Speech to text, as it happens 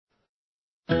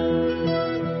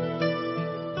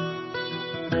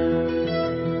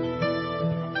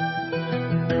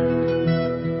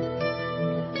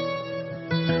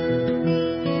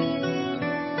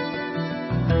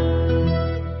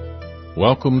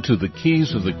Welcome to the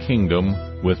Keys of the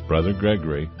Kingdom with Brother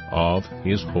Gregory of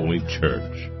His Holy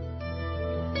Church.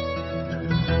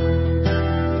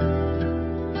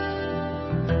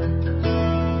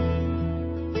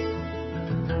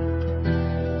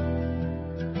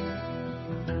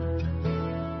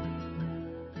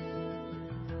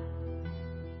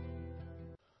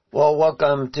 Well,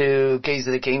 welcome to Keys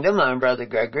of the Kingdom. I'm Brother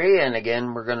Gregory, and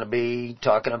again, we're going to be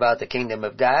talking about the Kingdom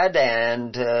of God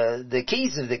and the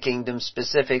Keys of the Kingdom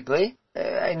specifically.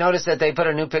 I noticed that they put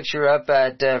a new picture up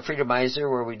at Freedomizer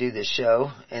where we do this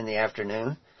show in the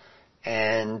afternoon,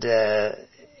 and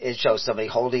it shows somebody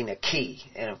holding a key.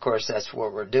 And of course, that's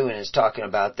what we're doing, is talking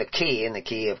about the key, and the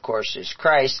key, of course, is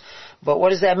Christ. But what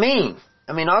does that mean?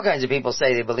 I mean, all kinds of people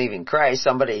say they believe in Christ.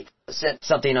 Somebody sent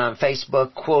something on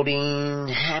Facebook quoting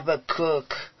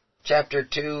Habakkuk chapter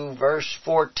 2, verse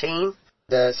 14.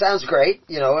 Sounds great,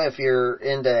 if you're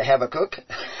into Habakkuk.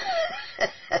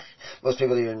 Most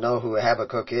people don't even know who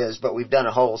Habakkuk is, but we've done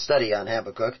a whole study on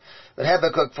Habakkuk. But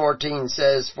Habakkuk 14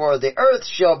 says, "For the earth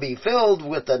shall be filled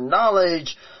with the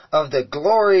knowledge of the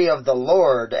glory of the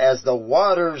Lord as the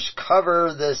waters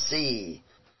cover the sea."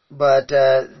 But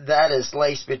that is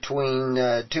laced between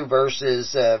two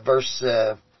verses. Verse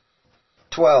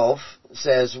 12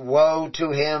 says, "Woe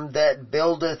to him that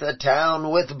buildeth a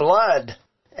town with blood,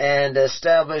 and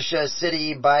establish a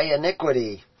city by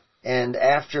iniquity." And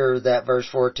after that verse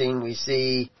 14 we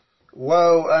see,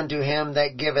 "Woe unto him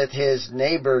that giveth his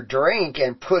neighbor drink,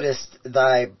 and putteth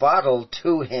thy bottle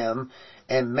to him,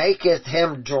 and maketh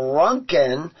him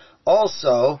drunken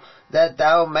also, that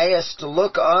thou mayest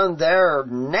look on their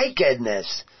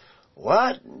nakedness."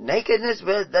 What? Nakedness?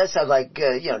 That sounds like,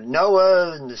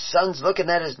 Noah and the sons looking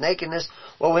at his nakedness.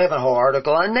 Well, we have a whole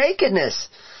article on nakedness,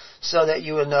 so that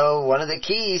you will know one of the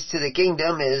keys to the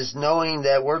kingdom is knowing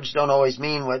that words don't always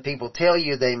mean what people tell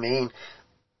you they mean.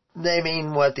 They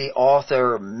mean what the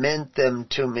author meant them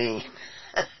to mean.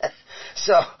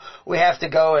 So we have to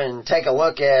go and take a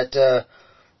look at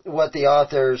what the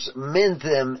authors meant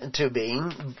them to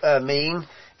mean,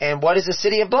 and what is a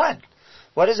city of blood?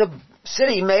 What is a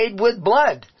city made with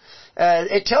blood?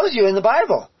 It tells you in the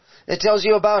Bible. It tells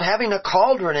you about having a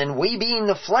cauldron and we being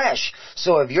the flesh.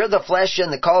 So if you're the flesh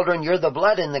in the cauldron, you're the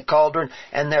blood in the cauldron.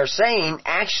 And they're saying,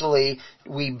 actually,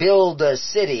 we build a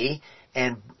city,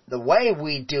 and the way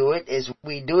we do it is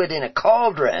we do it in a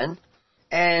cauldron,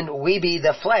 and we be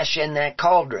the flesh in that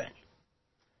cauldron.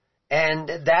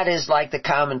 And that is like the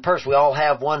common purse. We all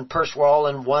have one purse. We're all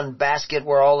in one basket.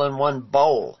 We're all in one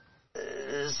bowl.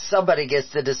 Somebody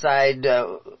gets to decide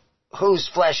whose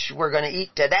flesh we're going to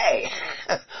eat today,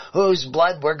 whose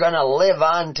blood we're going to live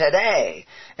on today.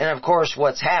 And of course,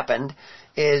 what's happened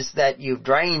is that you've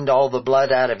drained all the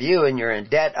blood out of you, and you're in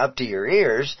debt up to your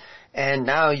ears. And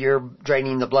now you're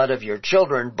draining the blood of your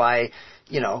children by,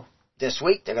 this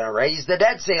week they're going to raise the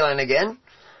debt ceiling again.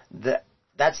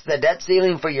 That's the debt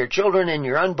ceiling for your children and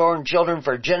your unborn children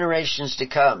for generations to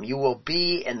come. You will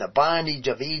be in the bondage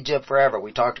of Egypt forever.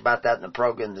 We talked about that in the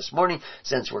program this morning.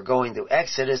 Since we're going through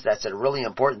Exodus, that's a really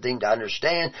important thing to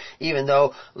understand. Even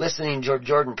though listening to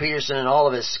Jordan Peterson and all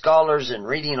of his scholars and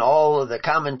reading all of the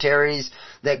commentaries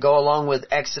that go along with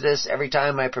Exodus, every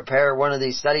time I prepare one of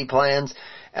these study plans,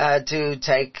 to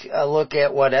take a look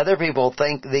at what other people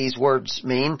think these words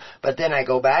mean, but then I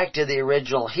go back to the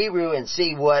original Hebrew and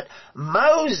see what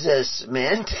Moses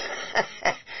meant,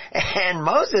 and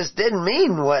Moses didn't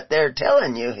mean what they're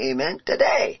telling you he meant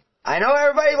today. I know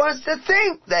everybody wants to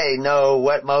think they know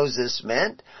what Moses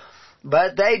meant,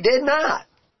 but they did not.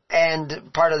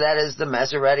 And part of that is the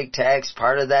Masoretic text,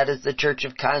 part of that is the Church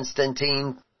of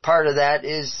Constantine, part of that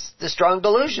is the strong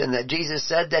delusion that Jesus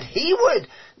said that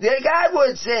God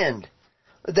would send.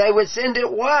 They would send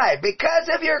it. Why? Because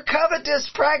of your covetous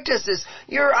practices.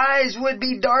 Your eyes would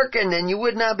be darkened and you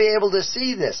would not be able to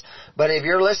see this. But if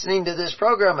you're listening to this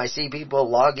program, I see people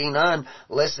logging on,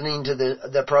 listening to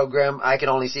the program. I can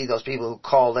only see those people who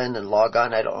call in and log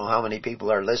on. I don't know how many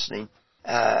people are listening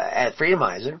at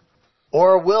Freedomizer.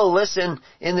 Or we'll listen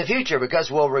in the future, because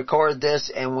we'll record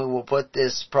this and we will put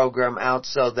this program out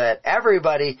so that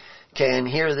everybody can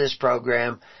hear this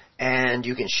program, and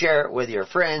you can share it with your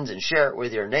friends and share it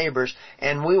with your neighbors,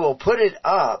 and we will put it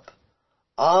up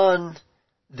on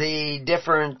the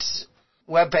different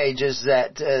web pages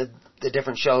that the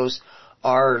different shows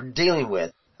are dealing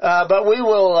with. But we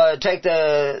will take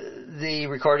the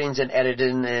recordings and edit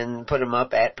them and put them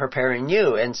up at Preparing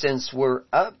You. And since we're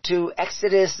up to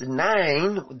Exodus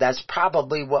 9, that's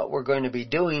probably what we're going to be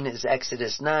doing, is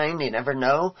Exodus 9. You never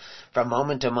know. From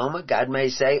moment to moment, God may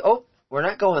say, oh, we're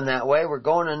not going that way, we're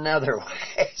going another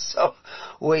way. So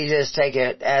we just take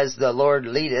it as the Lord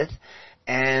leadeth.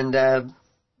 and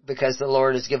because the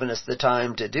Lord has given us the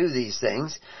time to do these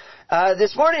things.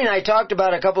 This morning I talked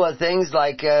about a couple of things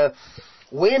like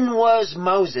when was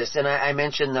Moses, and I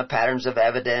mentioned the patterns of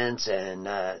evidence, and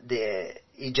the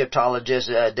Egyptologist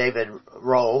David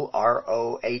Rohl,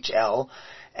 R-O-H-L,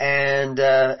 and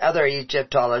other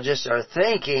Egyptologists are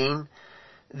thinking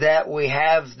that we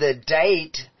have the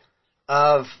date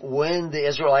of when the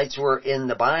Israelites were in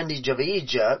the bondage of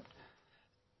Egypt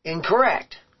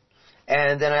incorrect.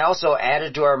 And then I also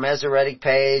added to our Masoretic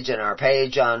page and our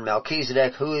page on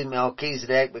Melchizedek, who is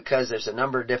Melchizedek, because there's a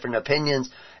number of different opinions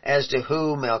as to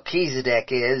who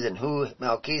Melchizedek is and who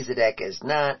Melchizedek is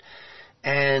not.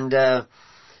 And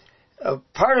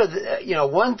part of the,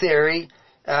 one theory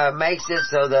makes it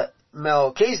so that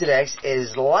Melchizedek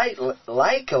is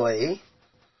likely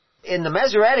in the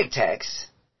Masoretic text.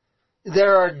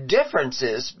 There are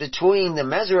differences between the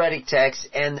Masoretic text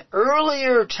and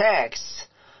earlier texts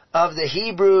of the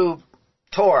Hebrew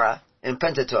Torah and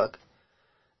Pentateuch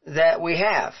that we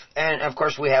have. And of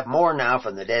course we have more now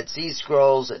from the Dead Sea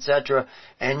Scrolls, etc.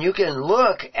 And you can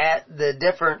look at the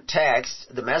different texts.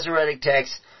 The Masoretic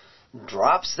text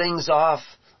drops things off,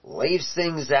 leaves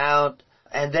things out,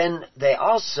 and then they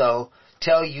also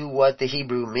tell you what the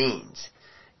Hebrew means.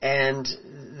 And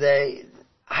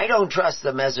I don't trust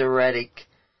the Masoretic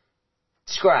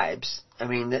scribes. I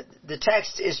mean, the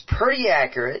text is pretty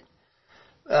accurate.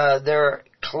 There are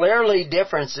clearly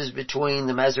differences between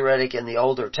the Masoretic and the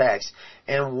older text.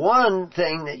 And one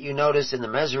thing that you notice in the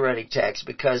Masoretic text,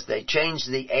 because they changed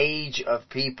the age of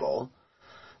people,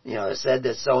 it said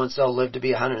that so-and-so lived to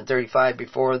be 135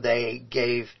 before they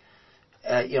gave,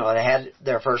 they had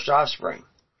their first offspring.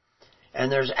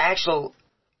 And there's actual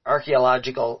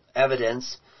archaeological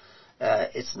evidence.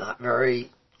 It's not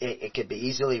very, it could be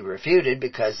easily refuted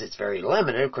because it's very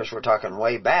limited. Of course, we're talking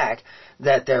way back,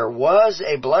 that there was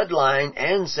a bloodline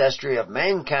ancestry of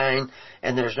mankind,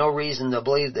 and there's no reason to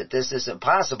believe that this isn't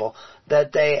possible,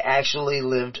 that they actually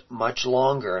lived much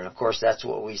longer. And of course, that's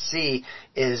what we see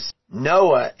is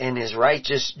Noah and his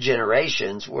righteous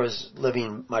generations was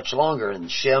living much longer,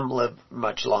 and Shem lived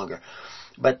much longer.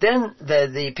 But then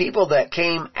the people that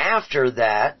came after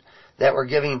that were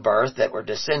giving birth, that were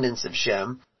descendants of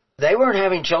Shem, they weren't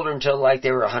having children until like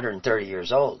they were 130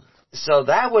 years old. So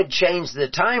that would change the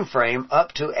time frame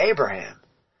up to Abraham.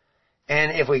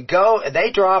 And if we go,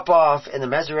 they drop off in the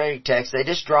Masoretic text, they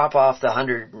just drop off the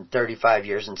 135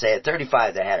 years and say at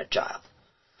 35 they had a child.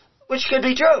 Which could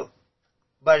be true.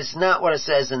 But it's not what it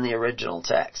says in the original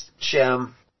text.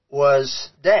 Shem was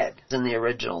dead in the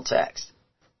original text.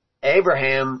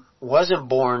 Abraham wasn't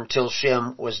born till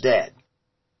Shem was dead.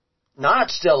 Not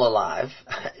still alive,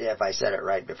 if I said it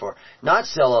right before, not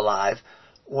still alive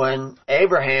when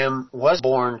Abraham was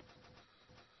born. It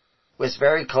was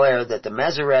very clear that the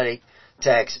Masoretic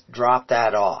text dropped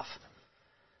that off.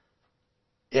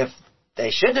 If they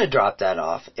shouldn't have dropped that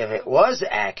off, if it was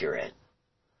accurate,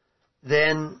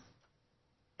 then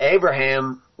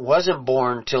Abraham wasn't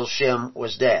born till Shem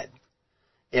was dead.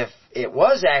 If it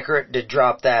was accurate to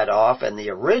drop that off and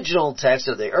the original text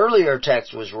or the earlier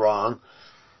text was wrong,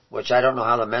 which I don't know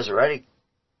how the Masoretic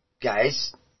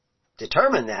guys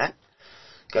determined that,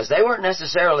 because they weren't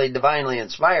necessarily divinely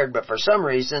inspired, but for some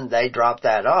reason they dropped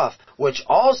that off, which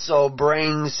also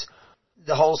brings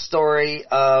the whole story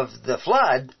of the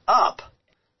flood up.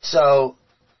 So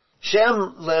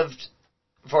Shem lived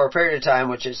for a period of time,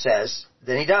 which it says,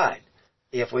 then he died.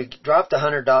 If we dropped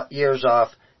 100 years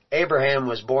off, Abraham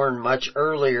was born much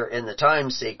earlier in the time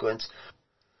sequence.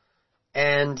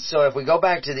 And so if we go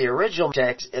back to the original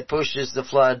text, it pushes the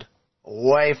flood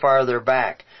way farther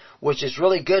back, which is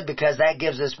really good because that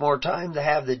gives us more time to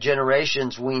have the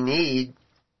generations we need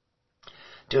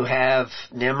to have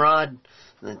Nimrod,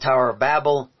 the Tower of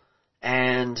Babel,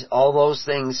 and all those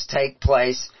things take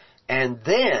place, and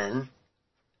then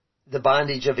the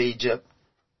bondage of Egypt,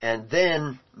 and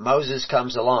then Moses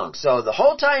comes along. So the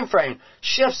whole time frame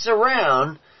shifts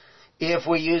around if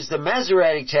we use the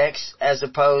Masoretic text as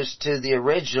opposed to the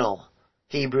original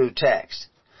Hebrew text.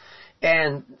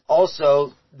 And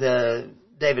also the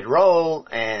David Rohl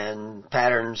and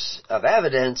Patterns of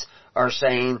Evidence are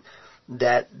saying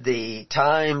that the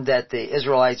time that the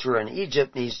Israelites were in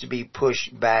Egypt needs to be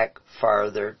pushed back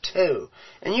farther too.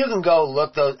 And you can go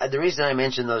look those. The reason I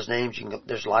mention those names,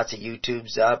 there's lots of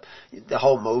YouTubes up. The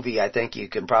whole movie, I think you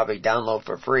can probably download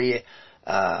for free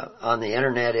on the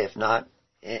internet, if not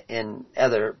in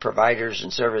other providers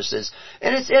and services.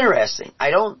 And it's interesting.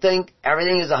 I don't think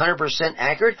everything is 100%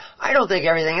 accurate. I don't think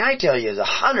everything I tell you is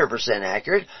 100%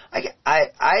 accurate.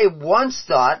 I once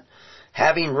thought,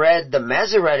 having read the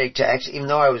Masoretic text, even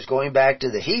though I was going back to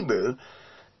the Hebrew,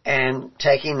 And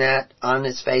taking that on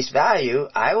its face value,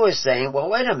 I was saying, well,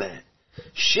 wait a minute.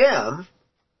 Shem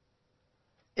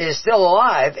is still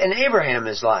alive and Abraham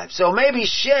is alive. So maybe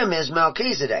Shem is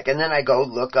Melchizedek. And then I go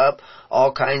look up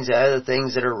all kinds of other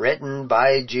things that are written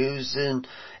by Jews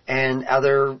and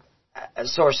other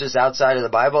sources outside of the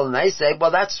Bible, and they say,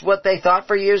 well, that's what they thought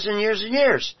for years and years and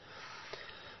years.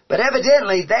 But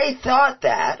evidently they thought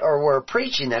that, or were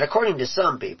preaching that, according to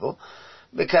some people,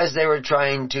 because they were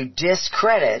trying to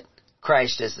discredit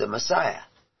Christ as the Messiah.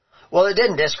 Well, it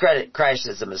didn't discredit Christ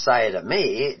as the Messiah to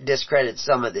me. It discredited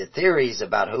some of the theories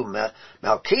about who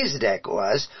Melchizedek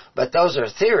was, but those are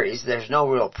theories. There's no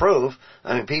real proof.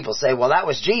 I mean, people say, well, that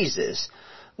was Jesus.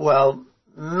 Well,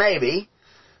 maybe.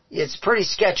 It's pretty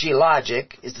sketchy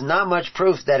logic. It's not much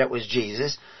proof that it was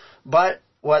Jesus. But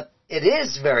what it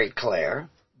is very clear,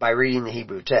 by reading the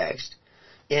Hebrew text,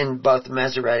 in both the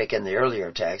Masoretic and the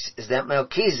earlier text, is that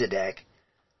Melchizedek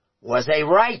was a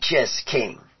righteous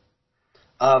king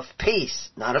of peace,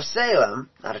 not of Salem,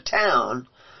 not a town,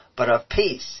 but of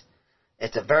peace.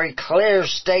 It's a very clear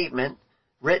statement,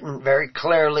 written very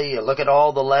clearly. You look at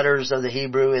all the letters of the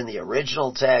Hebrew in the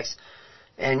original text,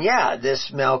 and yeah,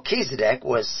 this Melchizedek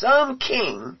was some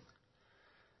king,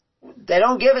 they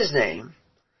don't give his name,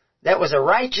 that was a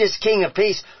righteous king of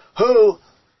peace, who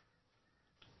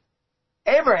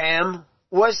Abraham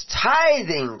was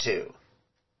tithing to.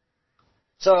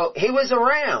 So he was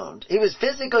around. He was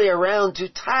physically around to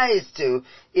tithe to,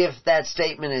 if that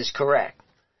statement is correct.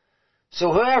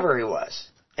 So whoever he was,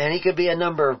 and he could be a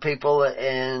number of people,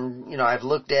 and, I've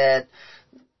looked at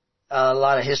a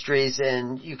lot of histories,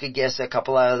 and you could guess a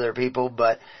couple of other people,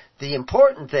 but the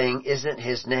important thing isn't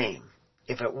his name.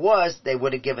 If it was, they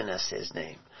would have given us his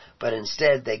name. But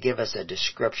instead, they give us a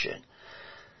description.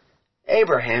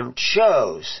 Abraham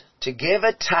chose to give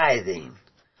a tithing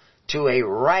to a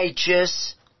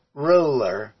righteous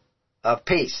ruler of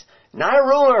peace. Not a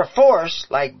ruler of force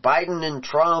like Biden and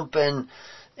Trump and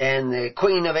the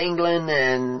Queen of England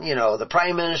and, the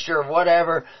Prime Minister of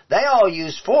whatever. They all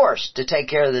use force to take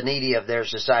care of the needy of their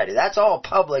society. That's all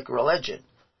public religion.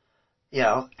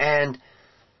 And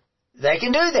they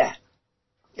can do that.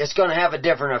 It's going to have a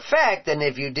different effect than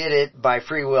if you did it by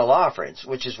free will offerings,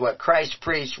 which is what Christ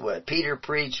preached, what Peter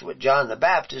preached, what John the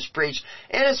Baptist preached,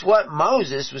 and it's what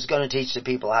Moses was going to teach the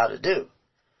people how to do.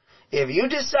 If you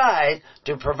decide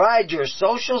to provide your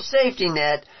social safety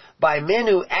net by men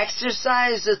who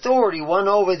exercise authority one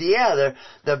over the other,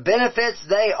 the benefits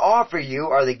they offer you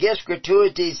are the gifts,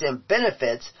 gratuities, and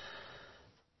benefits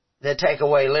that take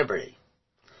away liberty.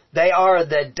 They are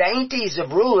the dainties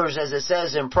of rulers, as it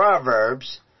says in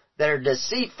Proverbs, that are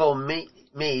deceitful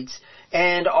meats,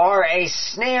 and are a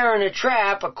snare and a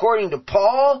trap, according to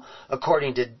Paul,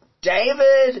 according to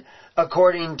David,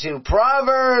 according to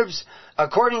Proverbs,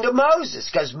 according to Moses,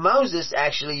 because Moses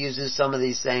actually uses some of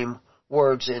these same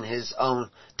words in his own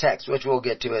text, which we'll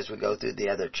get to as we go through the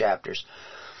other chapters.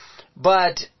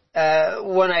 But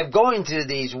when I'm going through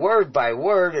these word by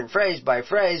word and phrase by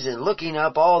phrase and looking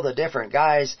up all the different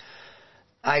guys,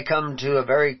 I come to a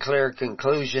very clear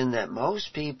conclusion that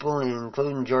most people,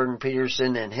 including Jordan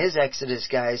Peterson and his Exodus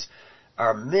guys,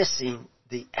 are missing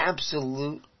the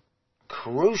absolute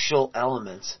crucial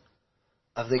elements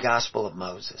of the Gospel of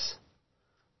Moses,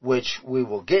 which we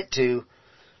will get to,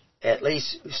 at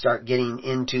least start getting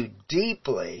into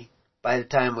deeply by the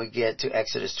time we get to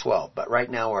Exodus 12. But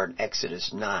right now we're in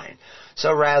Exodus 9.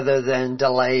 So rather than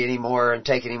delay anymore and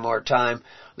take any more time,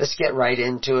 let's get right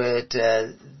into it.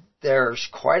 There's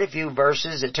quite a few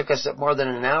verses. It took us more than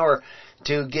an hour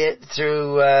to get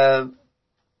through,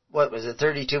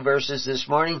 32 verses this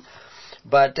morning.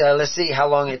 But let's see how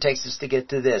long it takes us to get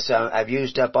through this. I've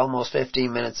used up almost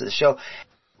 15 minutes of the show.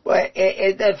 Well,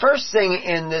 the first thing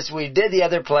in this, we did the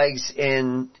other plagues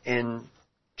in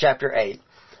chapter 8.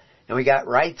 And we got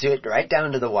right through it, right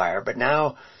down to the wire. But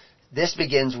now, this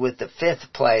begins with the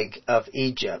 5th plague of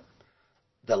Egypt.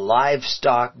 The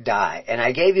livestock die. And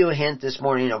I gave you a hint this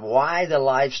morning of why the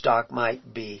livestock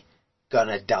might be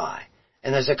gonna die.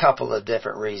 And there's a couple of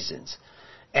different reasons.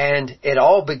 And it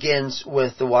all begins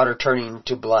with the water turning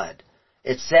to blood.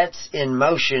 It sets in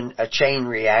motion a chain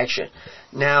reaction.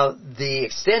 Now, the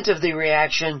extent of the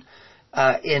reaction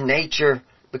in nature,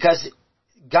 because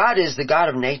God is the God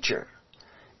of nature.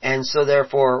 And so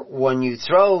therefore, when you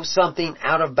throw something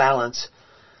out of balance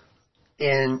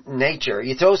in nature,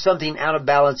 you throw something out of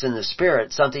balance in the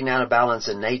spirit, something out of balance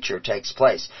in nature takes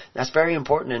place. That's very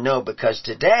important to know, because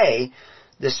today,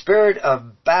 the spirit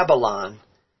of Babylon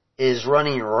is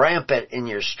running rampant in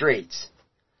your streets.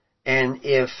 And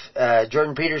if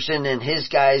Jordan Peterson and his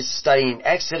guys studying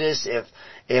Exodus, if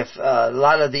if a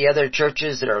lot of the other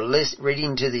churches that are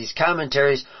reading to these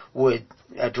commentaries would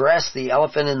address the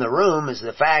elephant in the room, is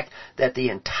the fact that the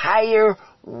entire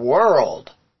world,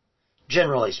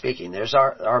 generally speaking, there's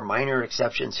our minor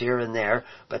exceptions here and there,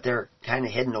 but they're kind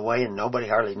of hidden away and nobody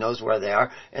hardly knows where they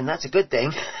are, and that's a good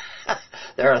thing.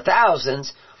 There are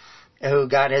thousands who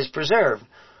God has preserved.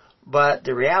 But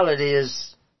the reality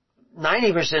is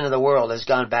 90% of the world has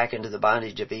gone back into the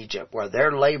bondage of Egypt, where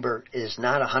their labor is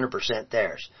not 100%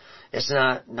 theirs. It's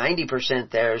not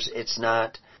 90% theirs. It's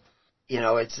not,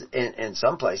 it's in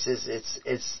some places,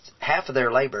 it's half of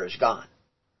their labor is gone.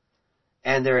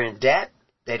 And they're in debt.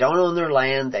 They don't own their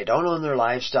land. They don't own their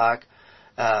livestock.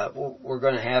 We're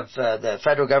going to have the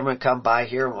federal government come by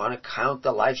here and want to count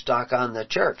the livestock on the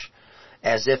church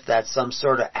as if that's some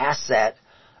sort of asset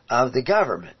of the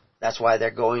government. That's why they're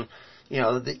going,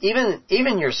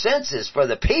 even your census for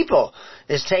the people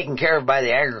is taken care of by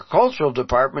the agricultural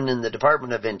department and the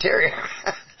Department of Interior.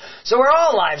 So we're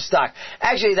all livestock.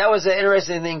 Actually, that was an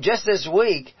interesting thing. Just this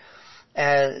week,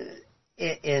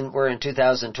 we're in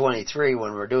 2023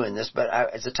 when we're doing this, but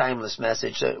it's a timeless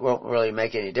message, so it won't really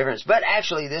make any difference. But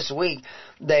actually, this week,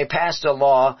 they passed a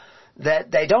law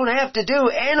that they don't have to do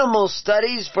animal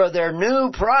studies for their new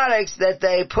products that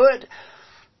they put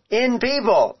in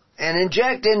people and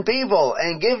inject in people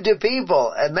and give to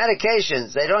people and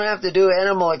medications. They don't have to do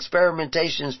animal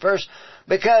experimentations first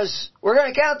because we're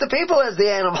going to count the people as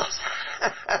the animals.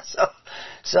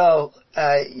 So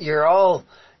you're all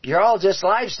just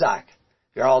livestock.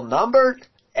 You're all numbered,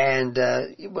 and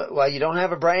you don't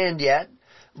have a brand yet,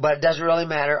 but it doesn't really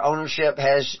matter. Ownership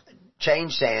has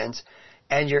changed hands,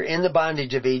 and you're in the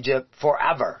bondage of Egypt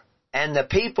forever. And the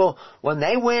people, when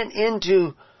they went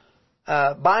into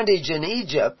bondage in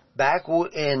Egypt, back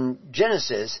in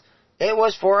Genesis, it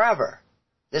was forever.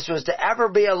 This was to ever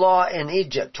be a law in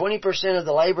Egypt. 20% of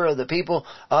the labor of the people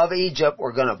of Egypt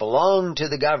were going to belong to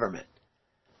the government.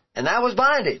 And that was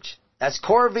bondage. That's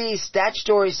Corvey's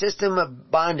statutory system of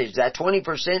bondage. That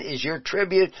 20% is your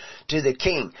tribute to the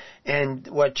king. And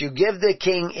what you give the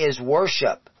king is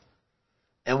worship.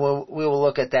 And we will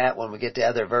look at that when we get to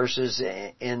other verses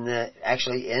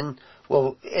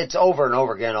it's over and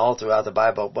over again all throughout the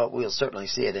Bible, but we'll certainly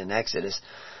see it in Exodus,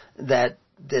 that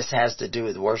this has to do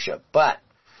with worship. But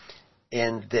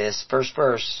in this first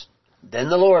verse, then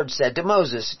the Lord said to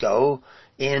Moses, go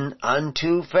in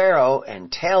unto Pharaoh and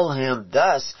tell him,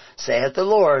 thus saith the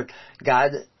Lord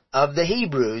God of the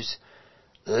Hebrews,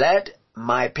 let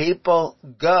my people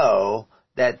go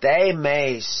that they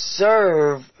may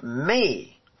serve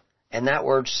me. And that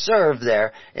word serve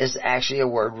there is actually a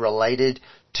word related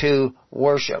to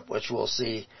worship, which we'll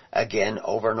see again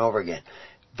over and over again.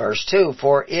 Verse 2,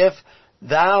 for if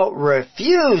thou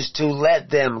refuse to let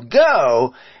them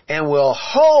go and will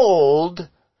hold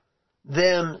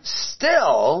them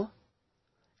still,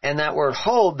 and that word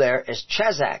hold there is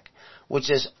chezek,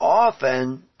 which is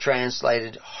often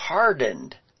translated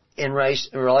hardened in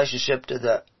relationship to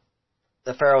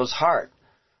the Pharaoh's heart.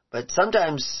 But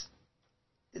sometimes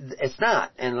it's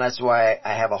not, and that's why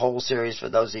I have a whole series for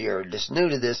those of you who are just new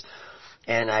to this.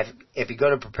 And if you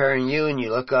go to Preparing You and you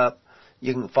look up,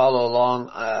 you can follow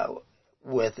along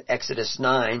with Exodus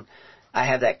 9. I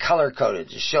have that color-coded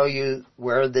to show you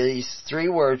where these three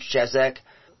words, chezek,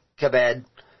 kabed,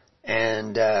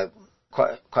 and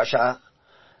quasha,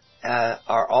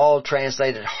 are all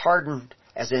translated hardened,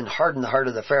 as in harden the heart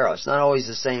of the Pharaoh. It's not always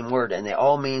the same word, and they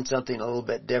all mean something a little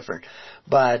bit different.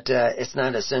 But it's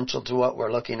not essential to what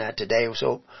we're looking at today.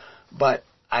 But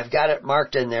I've got it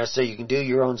marked in there so you can do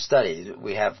your own study.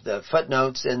 We have the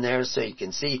footnotes in there so you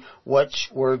can see which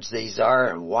words these are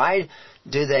and why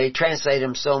do they translate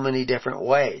them so many different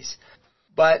ways.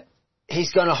 But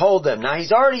he's going to hold them. Now,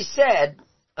 he's already said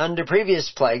under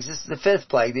previous plagues, this is the fifth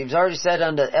plague, he's already said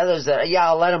under others that,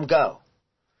 I'll let them go.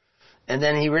 And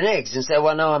then he reneges and said,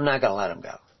 well, no, I'm not going to let him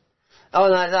go. Oh,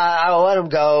 no, I'll let him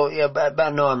go, but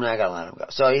no, I'm not going to let him go.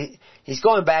 So he's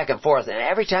going back and forth, and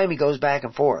every time he goes back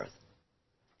and forth,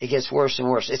 it gets worse and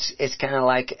worse. It's kind of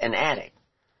like an addict.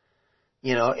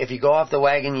 If you go off the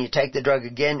wagon and you take the drug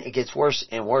again, it gets worse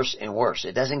and worse and worse.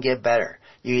 It doesn't get better.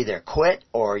 You either quit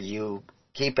or you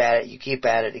keep at it. You keep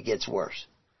at it, it gets worse.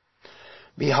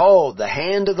 Behold, the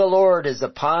hand of the Lord is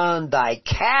upon thy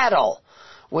cattle,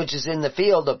 which is in the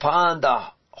field, upon the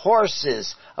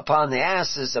horses, upon the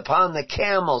asses, upon the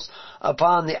camels,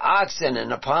 upon the oxen,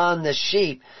 and upon the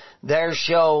sheep. There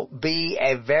shall be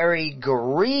a very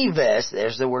grievous,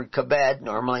 there's the word kabed,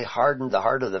 normally hardened the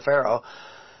heart of the Pharaoh,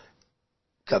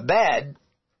 kabed,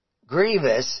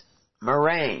 grievous,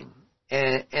 murrain.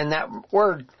 And that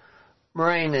word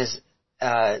murrain is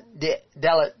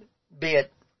delet, be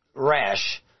it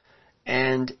resh,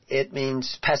 and it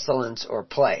means pestilence or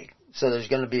plague. So there's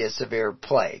going to be a severe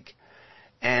plague.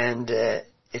 And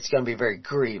it's going to be very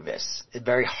grievous,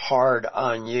 very hard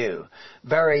on you.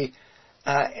 Very,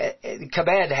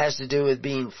 kabed has to do with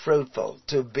being fruitful,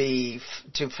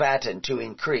 to fatten, to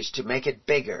increase, to make it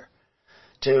bigger,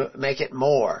 to make it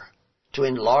more, to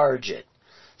enlarge it.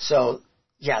 So,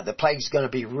 yeah, the plague's going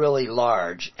to be really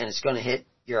large, and it's going to hit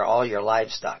all your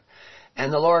livestock.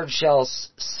 And the Lord shall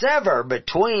sever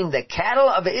between the cattle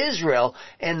of Israel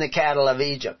and the cattle of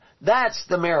Egypt. That's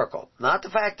the miracle. Not the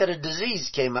fact that a disease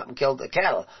came up and killed the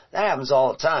cattle. That happens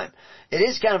all the time. It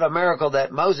is kind of a miracle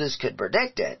that Moses could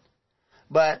predict it.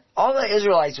 But all the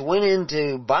Israelites went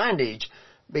into bondage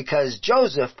because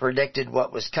Joseph predicted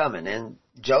what was coming. And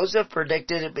Joseph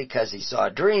predicted it because he saw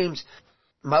dreams.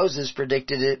 Moses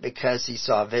predicted it because he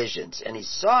saw visions. And he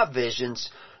saw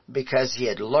visions because he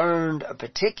had learned a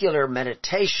particular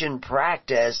meditation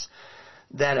practice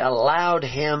that allowed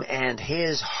him and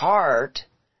his heart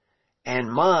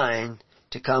and mind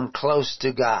to come close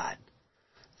to God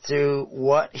through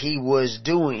what he was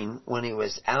doing when he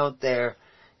was out there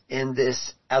in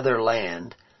this other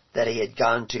land that he had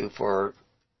gone to for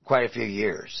quite a few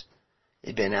years.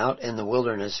 He'd been out in the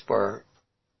wilderness for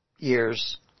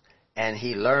years, and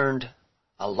he learned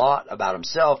a lot about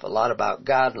himself, a lot about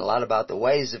God, and a lot about the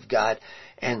ways of God,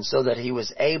 and so that he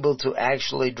was able to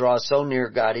actually draw so near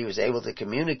God, he was able to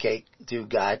communicate to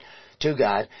God,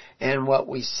 and what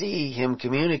we see him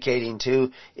communicating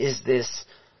to is this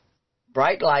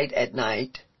bright light at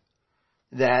night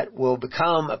that will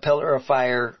become a pillar of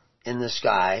fire in the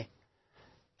sky,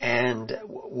 and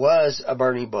was a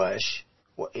burning bush,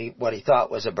 what he thought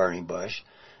was a burning bush,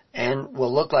 and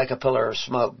will look like a pillar of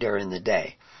smoke during the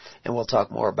day. And we'll talk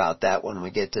more about that when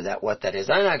we get to that, what that is.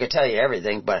 I'm not going to tell you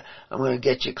everything, but I'm going to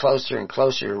get you closer and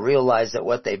closer to realize that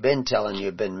what they've been telling you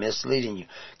have been misleading you.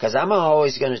 Because I'm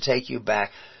always going to take you back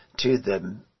to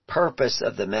the purpose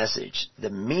of the message,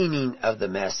 the meaning of the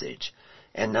message,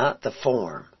 and not the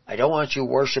form. I don't want you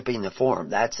worshiping the form.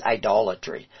 That's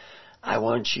idolatry. I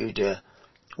want you to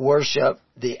worship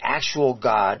the actual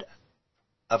God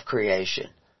of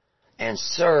creation. And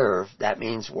serve, that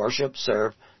means worship,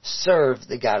 serve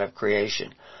the God of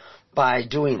creation by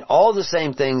doing all the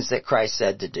same things that Christ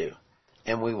said to do.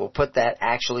 And we will put that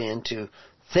actually into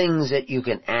things that you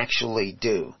can actually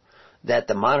do that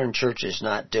the modern church is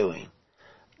not doing.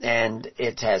 And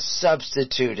it has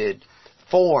substituted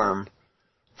form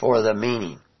for the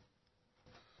meaning.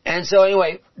 And so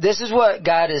anyway, this is what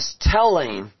God is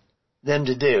telling them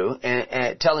to do,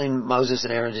 and telling Moses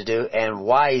and Aaron to do, and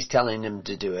why he's telling them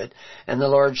to do it. And the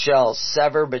Lord shall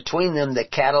sever between them the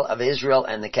cattle of Israel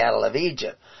and the cattle of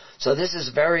Egypt. So this is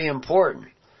very important.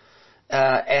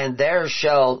 And there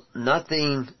shall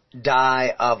nothing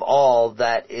die of all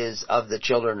that is of the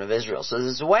children of Israel. So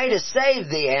there's a way to save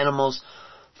the animals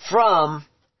from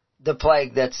the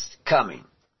plague that's coming.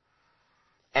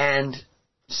 And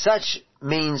such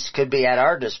means could be at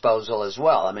our disposal as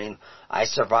well. I mean, I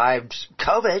survived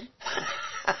COVID.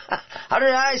 How did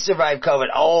I survive COVID?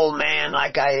 Old man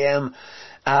like I am,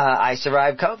 I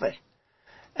survived COVID.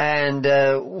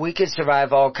 And we could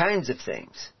survive all kinds of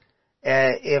things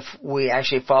if we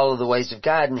actually follow the ways of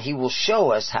God, and He will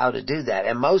show us how to do that.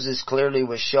 And Moses clearly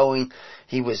was showing,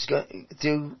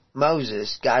 through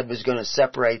Moses, God was going to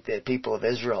separate the people of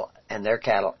Israel and their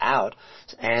cattle out,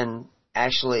 and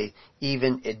actually,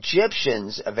 even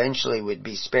Egyptians eventually would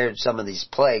be spared some of these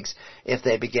plagues if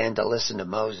they began to listen to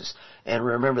Moses. And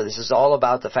remember, this is all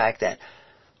about the fact that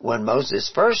when Moses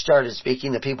first started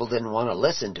speaking, the people didn't want to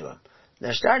listen to him.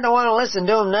 They're starting to want to listen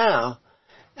to him now.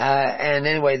 And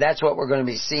anyway, that's what we're going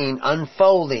to be seeing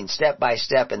unfolding step by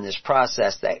step in this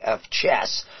process of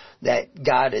chess that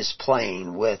God is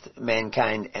playing with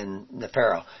mankind and the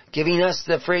Pharaoh, giving us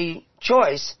the free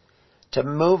choice to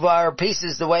move our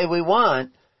pieces the way we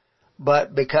want,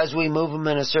 but because we move them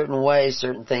in a certain way,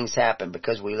 certain things happen,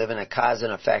 because we live in a cause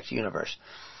and effect universe.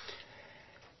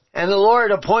 And the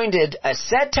Lord appointed a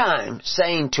set time,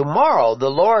 saying, tomorrow the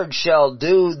Lord shall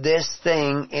do this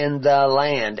thing in the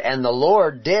land. And the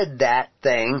Lord did that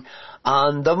thing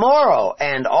on the morrow.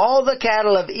 And all the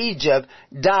cattle of Egypt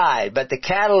died, but the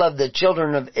cattle of the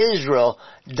children of Israel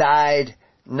died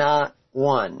not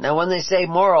one. Now when they say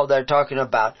morrow, they're talking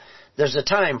about, there's a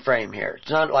time frame here.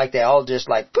 It's not like they all just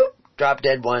like, poop, drop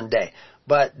dead one day.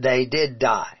 But they did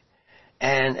die.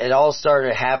 And it all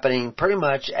started happening pretty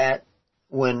much at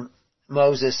when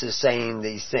Moses is saying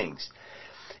these things.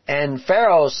 And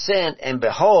Pharaoh sent, and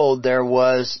behold, there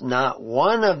was not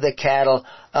one of the cattle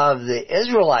of the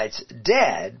Israelites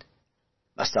dead.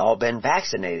 Must have all been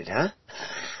vaccinated, huh?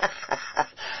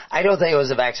 I don't think it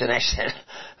was a vaccination,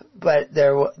 but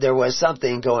there was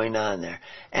something going on there.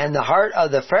 And the heart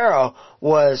of the Pharaoh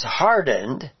was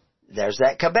hardened. There's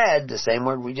that kabed, the same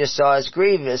word we just saw as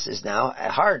grievous is now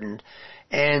hardened.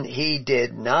 And he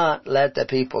did not let the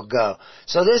people go.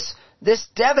 So this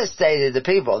devastated the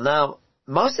people. Now,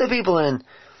 most of the people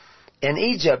in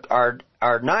Egypt are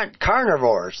not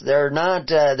carnivores. They're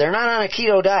not on a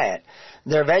keto diet.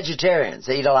 They're vegetarians.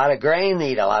 They eat a lot of grain,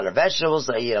 they eat a lot of vegetables,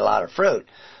 they eat a lot of fruit.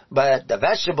 But the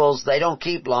vegetables, they don't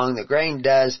keep long, the grain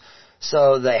does.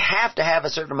 So they have to have a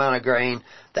certain amount of grain.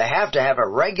 They have to have a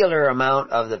regular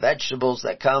amount of the vegetables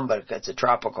that come, but it's a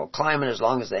tropical climate. As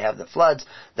long as they have the floods,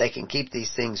 they can keep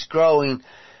these things growing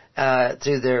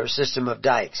through their system of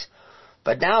dikes.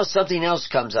 But now something else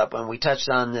comes up, and we touched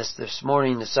on this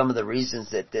morning, some of the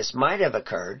reasons that this might have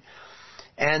occurred.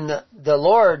 And the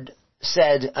Lord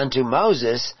said unto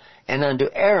Moses and unto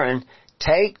Aaron,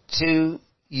 take to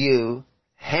you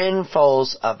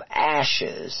handfuls of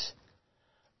ashes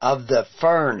of the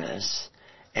furnace,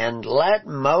 and let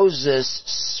Moses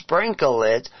sprinkle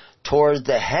it toward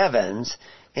the heavens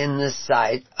in the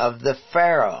sight of the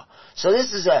Pharaoh. So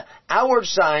this is an outward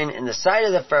sign in the sight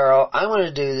of the Pharaoh. I'm going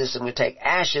to do this. I'm going to take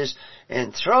ashes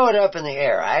and throw it up in the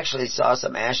air. I actually saw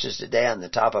some ashes today on the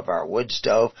top of our wood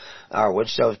stove. Our wood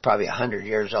stove is probably 100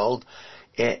 years old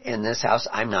in this house.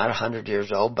 I'm not 100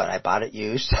 years old, but I bought it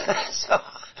used. So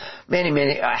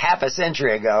half a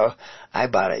century ago, I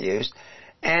bought it used.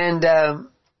 And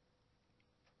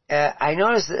I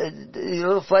noticed these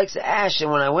little flakes of ash, and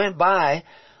when I went by,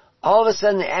 all of a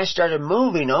sudden the ash started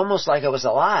moving almost like it was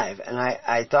alive. And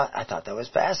I thought that was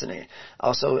fascinating.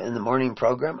 Also in the morning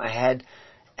program, I had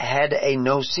a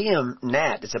no-see-um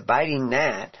gnat. It's a biting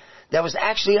gnat that was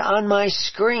actually on my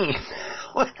screen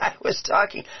when I was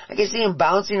talking. I could see him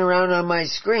bouncing around on my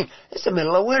screen. It's the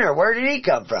middle of winter. Where did he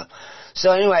come from?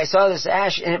 So anyway, I saw this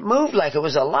ash, and it moved like it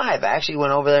was alive. I actually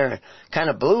went over there and kind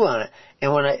of blew on it.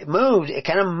 And when it moved, it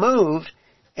kind of moved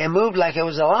and moved like it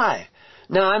was alive.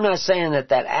 Now, I'm not saying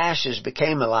that ashes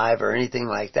became alive or anything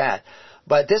like that,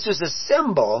 but this was a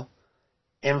symbol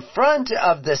in front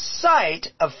of the sight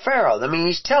of Pharaoh. I mean,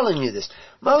 he's telling you this.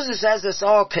 Moses has this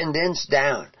all condensed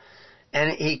down.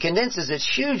 And he condenses it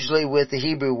hugely with the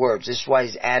Hebrew words. This is why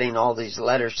he's adding all these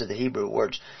letters to the Hebrew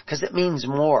words, because it means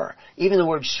more. Even the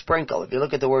word sprinkle, if you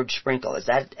look at the word sprinkle, is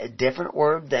that a different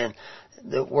word than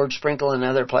the word sprinkle in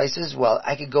other places? Well,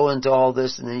 I could go into all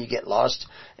this and then you get lost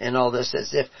in all this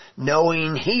as if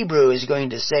knowing Hebrew is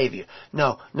going to save you.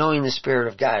 No, knowing the Spirit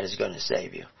of God is going to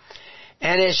save you.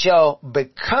 And it shall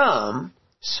become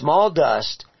small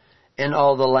dust in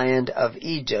all the land of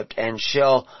Egypt, and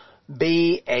shall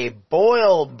be a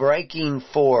boil breaking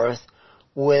forth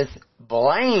with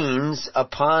blains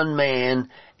upon man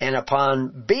and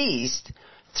upon beast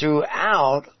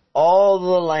throughout all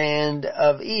the land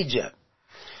of Egypt.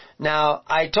 Now,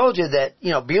 I told you that,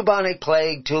 bubonic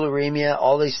plague, tularemia,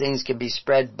 all these things can be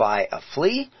spread by a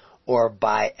flea or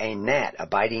by a gnat, a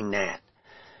biting gnat,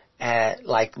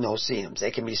 like no-see-ums.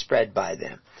 They can be spread by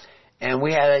them. And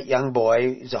we had a young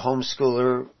boy, he's a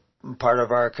homeschooler, part of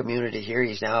our community here.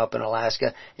 He's now up in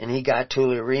Alaska, and he got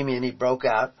tularemia, and he broke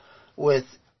out with,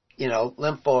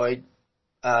 lymphoid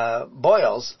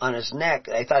boils on his neck.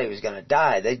 They thought he was going to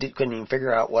die. They couldn't even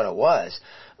figure out what it was.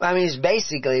 I mean, it's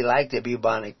basically like the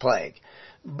bubonic plague.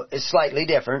 It's slightly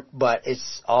different, but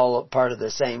it's all part of the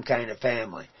same kind of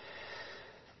family.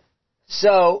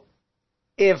 So,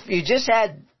 if you just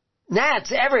had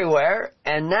gnats everywhere,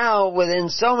 and now within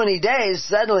so many days,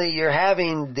 suddenly you're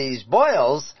having these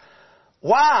boils,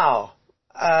 wow!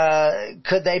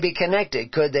 Could they be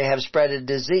connected? Could they have spread a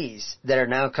disease that are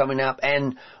now coming up?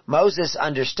 And Moses,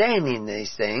 understanding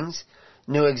these things,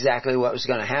 knew exactly what was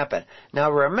going to happen.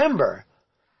 Now remember,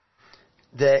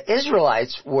 the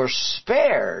Israelites were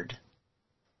spared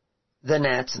the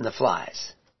gnats and the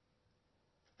flies.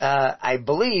 I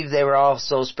believe they were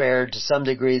also spared to some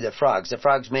degree the frogs. The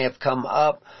frogs may have come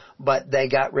up, but they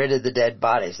got rid of the dead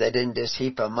bodies. They didn't just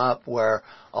heap them up where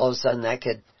all of a sudden that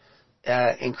could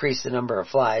increase the number of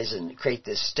flies and create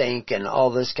this stink and all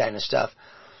this kind of stuff.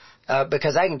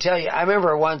 Because I can tell you, I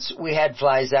remember once we had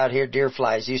flies out here, deer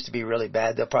flies used to be really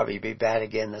bad. They'll probably be bad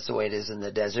again. That's the way it is in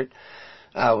the desert.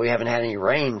 We haven't had any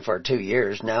rain for 2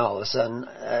 years. Now all of a sudden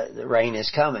the rain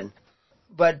is coming.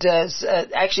 But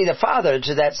actually the father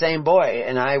to that same boy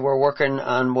and I were working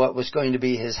on what was going to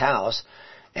be his house,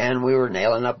 and we were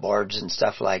nailing up boards and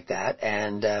stuff like that.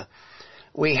 And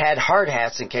we had hard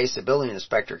hats in case the building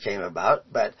inspector came about,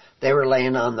 but they were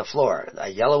laying on the floor, a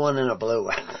yellow one and a blue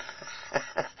one.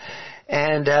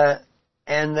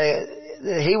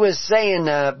 He was saying,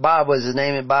 Bob was his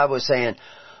name, and Bob was saying,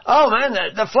 oh man,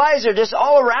 the flies are just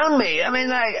all around me. I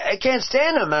mean, I can't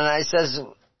stand them. And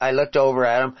I looked over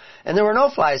at him, and there were no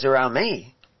flies around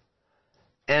me.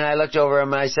 And I looked over at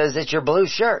him, and I says, it's your blue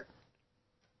shirt.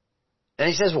 And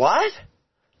he says, what?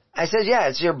 I said, yeah,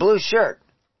 it's your blue shirt.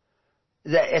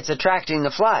 It's attracting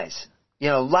the flies.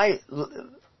 Light,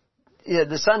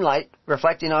 the sunlight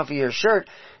reflecting off of your shirt,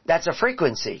 that's a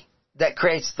frequency that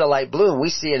creates the light blue, and we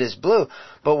see it as blue.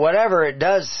 But whatever it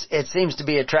does, it seems to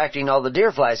be attracting all the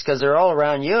deer flies because they're all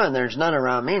around you and there's none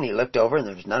around me. And he looked over and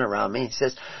there's none around me. He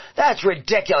says, that's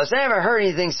ridiculous. I never heard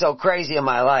anything so crazy in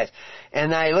my life.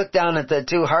 And I looked down at the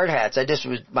two hard hats.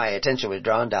 My attention was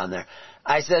drawn down there.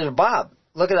 I said, Bob,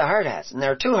 look at the hard hats. And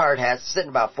there are two hard hats sitting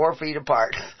about 4 feet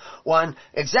apart. One,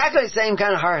 exactly the same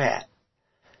kind of hard hat.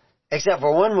 Except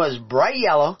for one was bright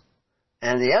yellow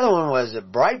and the other one was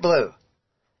bright blue.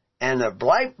 And the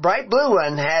bright blue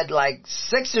one had like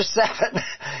 6 or 7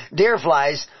 deer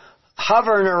flies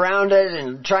hovering around it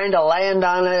and trying to land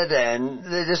on it, and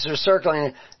they just were circling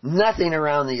it. Nothing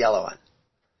around the yellow one.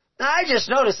 Now, I just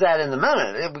noticed that in the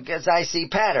minute because I see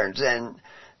patterns, and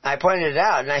I pointed it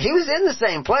out. Now, he was in the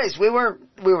same place. We were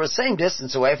the same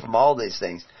distance away from all these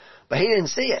things, but he didn't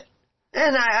see it.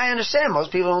 And I understand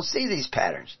most people don't see these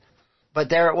patterns. But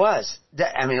there it was.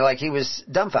 Like he was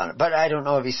dumbfounded. But I don't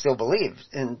know if he still believed.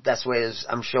 And that's the way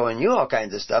I'm showing you all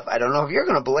kinds of stuff. I don't know if you're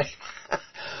going to believe.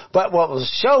 But what will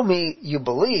show me you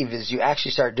believe is you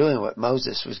actually start doing what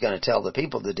Moses was going to tell the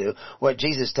people to do, what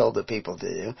Jesus told the people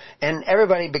to do. And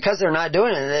everybody, because they're not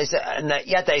doing it,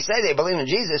 yet they say they believe in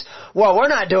Jesus, well, we're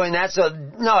not doing that, so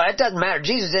no, it doesn't matter.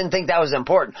 Jesus didn't think that was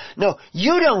important. No,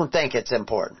 you don't think it's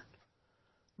important.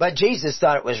 But Jesus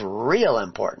thought it was real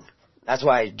important. That's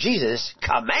why Jesus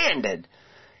commanded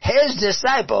His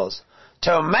disciples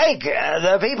to make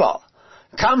the people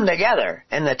come together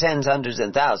in the tens, hundreds,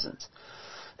 and thousands.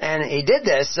 And He did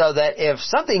this so that if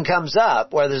something comes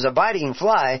up where there's a biting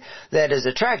fly that is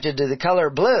attracted to the color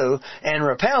blue and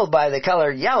repelled by the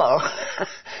color yellow,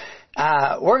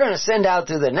 we're going to send out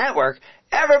through the network,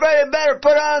 everybody better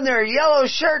put on their yellow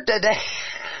shirt today.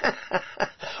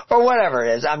 Or whatever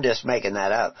it is. I'm just making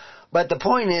that up. But the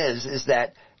point is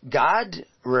that God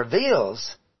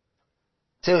reveals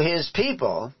to His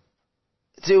people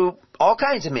through all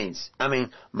kinds of means.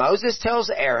 Moses tells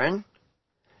Aaron,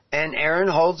 and Aaron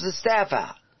holds the staff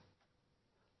out.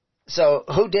 So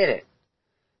who did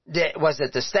it? Was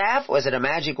it the staff? Was it a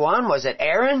magic wand? Was it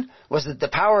Aaron? Was it the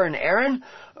power in Aaron?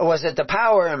 Or was it the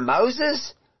power in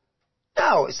Moses?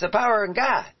 No, it's the power in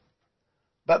God.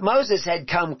 But Moses had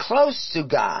come close to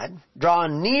God,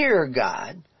 drawn near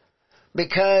God,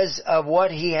 because of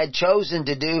what he had chosen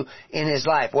to do in his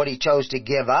life, what he chose to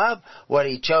give up,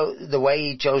 the way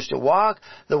he chose to walk,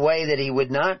 the way that he would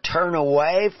not turn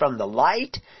away from the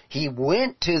light. He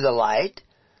went to the light.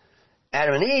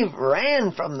 Adam and Eve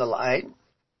ran from the light,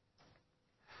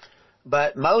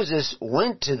 but Moses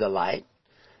went to the light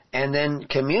and then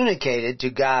communicated to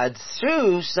God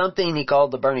through something he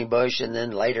called the burning bush and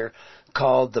then later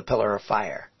called the pillar of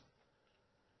fire.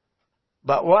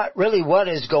 But what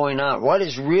is going on? What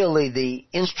is really the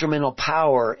instrumental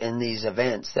power in these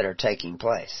events that are taking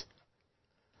place?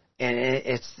 And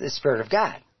it's the Spirit of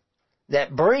God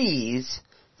that breathes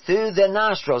through the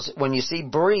nostrils. When you see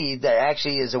breathe, that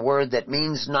actually is a word that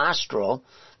means nostril,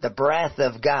 the breath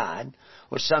of God,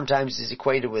 which sometimes is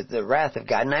equated with the wrath of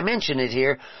God. And I mention it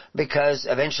here because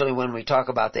eventually when we talk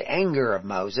about the anger of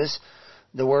Moses,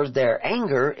 the word there,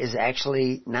 anger, is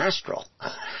actually nostril.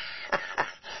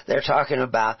 They're talking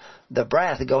about the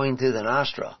breath going through the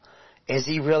nostril. Is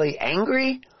he really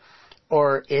angry?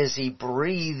 Or is he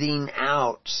breathing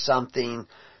out something,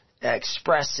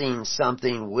 expressing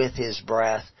something with his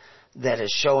breath that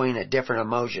is showing a different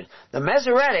emotion? The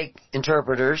Masoretic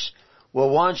interpreters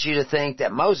will want you to think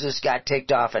that Moses got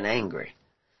ticked off and angry.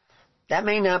 That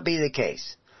may not be the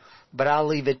case. But I'll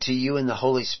leave it to you and the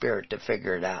Holy Spirit to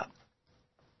figure it out.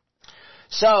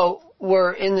 So,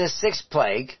 we're in the 6th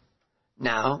plague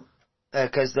now,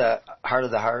 because the heart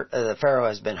of the Pharaoh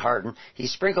has been hardened. He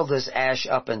sprinkled this ash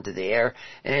up into the air,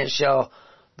 and it shall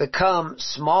become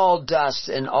small dust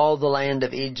in all the land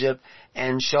of Egypt,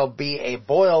 and shall be a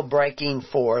boil breaking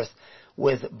forth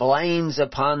with blains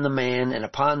upon the man and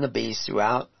upon the beast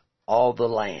throughout all the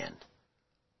land.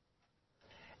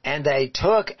 And they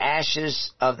took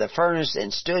ashes of the furnace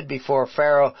and stood before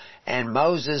Pharaoh, and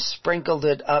Moses sprinkled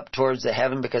it up towards the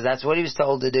heaven, because that's what he was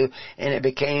told to do, and it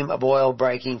became a boil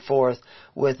breaking forth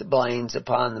with blains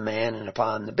upon the man and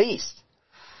upon the beast.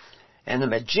 And the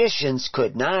magicians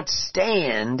could not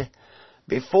stand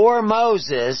before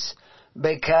Moses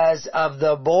because of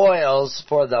the boils,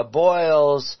 for the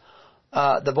boils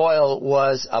the boil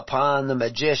was upon the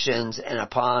magicians and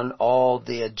upon all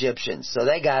the Egyptians. So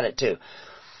they got it too.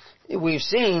 We've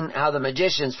seen how the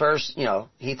magicians first,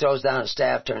 he throws down a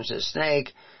staff, turns to a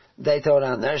snake. They throw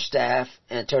down their staff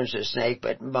and it turns to a snake,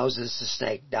 but Moses, the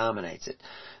snake, dominates it.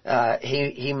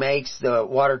 He makes the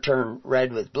water turn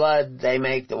red with blood. They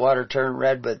make the water turn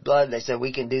red with blood. They said,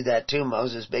 we can do that too,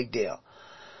 Moses, big deal.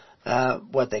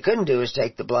 What they couldn't do is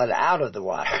take the blood out of the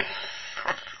water.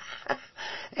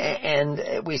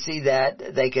 And we see that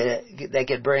they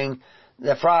could bring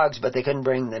the frogs, but they couldn't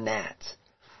bring the gnats.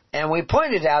 And we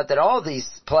pointed out that all these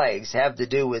plagues have to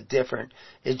do with different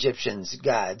Egyptians'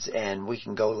 gods, and we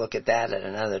can go look at that at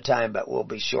another time, but we'll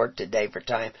be short today for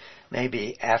time.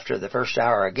 Maybe after the first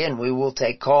hour. Again, we will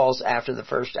take calls after the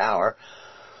first hour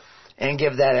and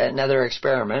give that another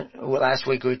experiment. Last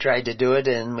week we tried to do it,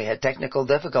 and we had technical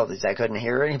difficulties. I couldn't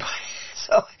hear anybody.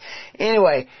 So,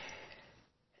 anyway,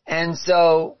 and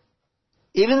so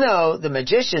even though the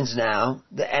magicians now,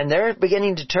 and they're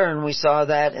beginning to turn, we saw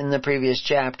that in the previous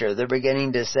chapter, they're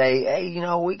beginning to say, hey,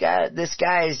 we got, this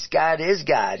guy's God is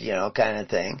God, kind of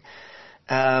thing.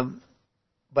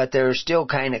 But they're still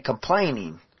kind of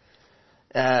complaining.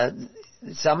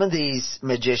 Some of these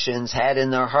magicians had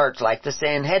in their hearts, like the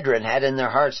Sanhedrin had in their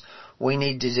hearts, we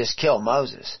need to just kill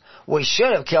Moses. We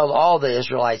should have killed all the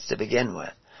Israelites to begin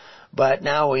with. But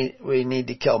now we need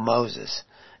to kill Moses.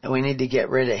 And we need to get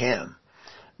rid of him.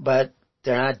 But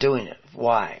they're not doing it.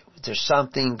 Why? There's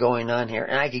something going on here.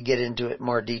 And I could get into it in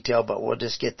more detail, but we'll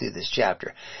just get through this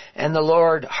chapter. And the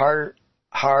Lord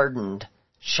hardened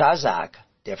Shazak,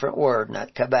 different word,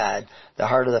 not kabad, the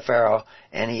heart of the Pharaoh,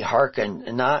 and he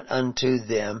hearkened not unto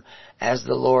them as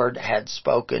the Lord had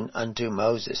spoken unto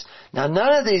Moses. Now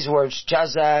none of these words,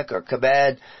 Shazak or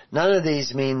kabad, none of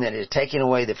these mean that it's taking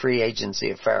away the free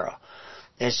agency of Pharaoh.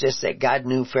 It's just that God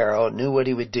knew Pharaoh, knew what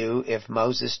he would do if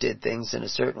Moses did things in a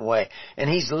certain way. And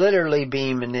he's literally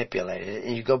being manipulated.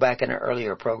 And you go back in our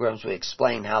earlier programs, we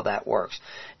explain how that works.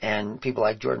 And people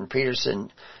like Jordan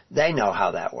Peterson, they know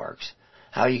how that works.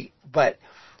 But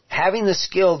having the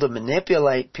skill to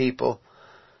manipulate people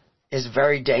is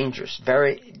very dangerous.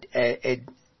 It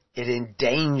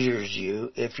endangers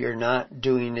you if you're not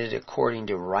doing it according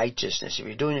to righteousness. If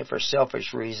you're doing it for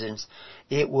selfish reasons,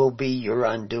 it will be your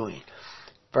undoing.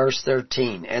 Verse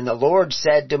 13, and the Lord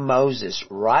said to Moses,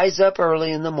 rise up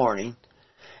early in the morning,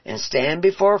 and stand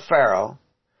before Pharaoh,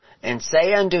 and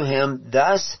say unto him,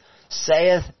 thus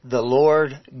saith the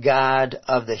Lord God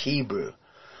of the Hebrew,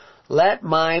 let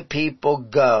my people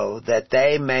go, that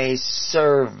they may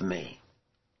serve me.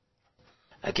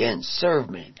 Again, serve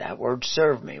me. That word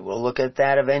serve me. We'll look at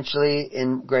that eventually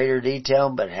in greater detail,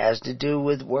 but it has to do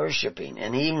with worshiping.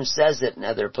 And he even says it in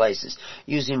other places,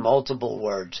 using multiple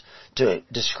words to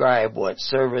describe what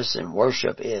service and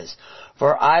worship is.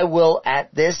 For I will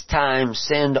at this time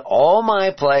send all my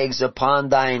plagues upon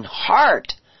thine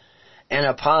heart, and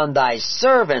upon thy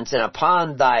servants, and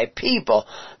upon thy people,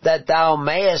 that thou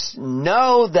mayest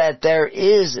know that there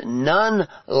is none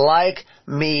like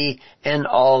me in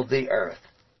all the earth.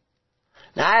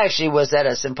 Now, I actually was at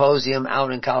a symposium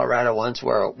out in Colorado once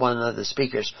where one of the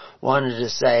speakers wanted to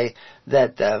say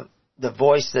that the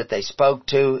voice that they spoke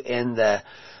to in the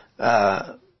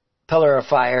pillar of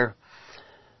fire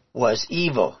was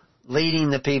evil, leading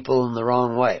the people in the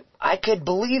wrong way. I could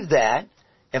believe that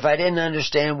if I didn't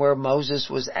understand where Moses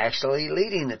was actually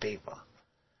leading the people.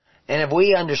 And if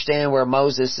we understand where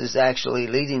Moses is actually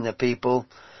leading the people,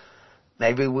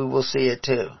 maybe we will see it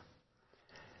too.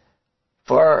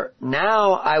 For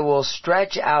now I will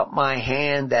stretch out my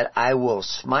hand that I will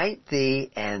smite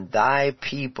thee and thy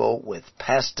people with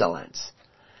pestilence,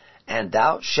 and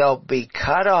thou shalt be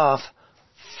cut off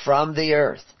from the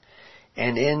earth.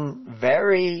 And in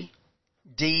very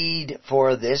deed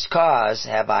for this cause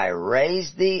have I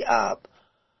raised thee up,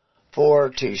 for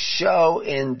to show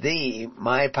in thee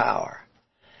my power,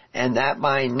 and that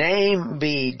my name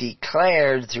be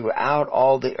declared throughout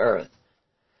all the earth.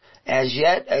 As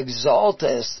yet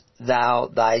exaltest thou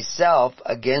thyself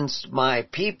against my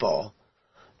people,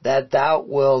 that thou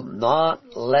wilt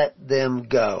not let them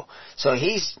go. So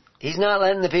he's not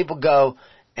letting the people go,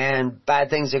 and bad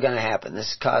things are going to happen.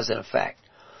 This is cause and effect.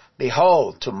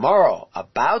 Behold, tomorrow,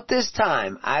 about this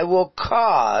time, I will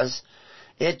cause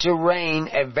it to rain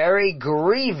a very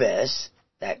grievous,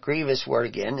 that grievous word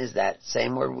again is that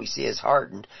same word we see as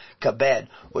hardened, kabed,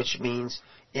 which means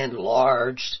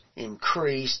enlarged,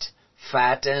 increased,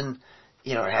 fattened.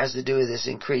 It has to do with this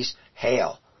increased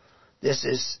hail.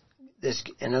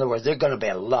 In other words, there's going to be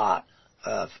a lot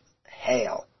of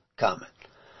hail coming.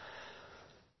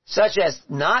 such as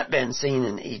not been seen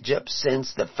in Egypt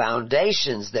since the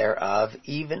foundations thereof,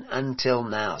 even until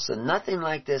now. So nothing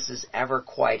like this has ever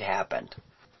quite happened.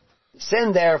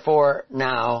 Send therefore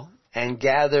now, and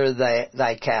gather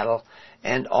thy cattle,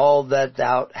 and all that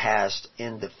thou hast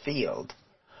in the field.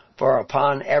 For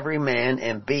upon every man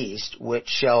and beast which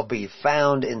shall be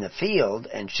found in the field,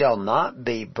 and shall not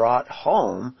be brought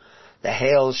home, the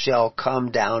hail shall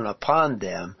come down upon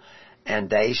them, and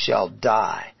they shall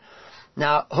die.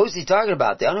 Now, who's he talking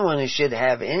about? The only one who should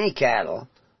have any cattle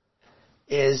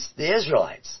is the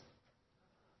Israelites.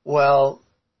 Well,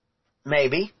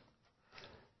 maybe.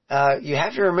 You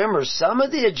have to remember, some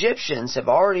of the Egyptians have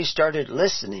already started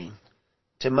listening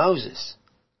to Moses.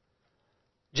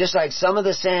 Just like some of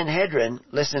the Sanhedrin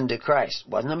listened to Christ.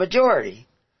 Wasn't a majority,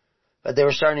 but they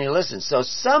were starting to listen. So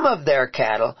some of their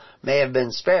cattle may have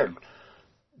been spared.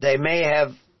 They may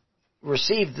have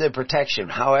received the protection,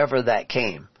 however that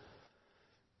came.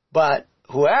 But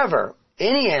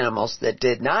any animals that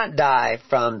did not die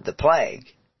from the plague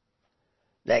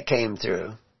that came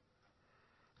through,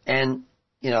 and,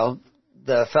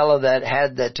 the fellow that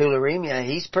had the tularemia,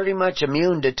 he's pretty much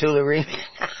immune to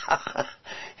tularemia.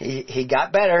 He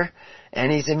got better,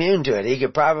 and he's immune to it. He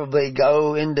could probably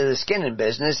go into the skinning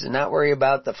business and not worry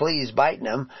about the fleas biting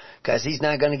him, because he's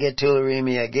not going to get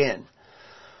tularemia again.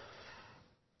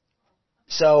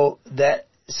 So that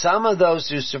some of those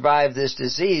who survive this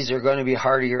disease are going to be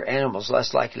hardier animals,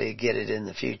 less likely to get it in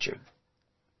the future.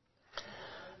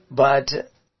 But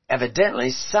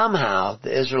evidently, somehow,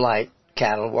 the Israelite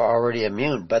cattle were already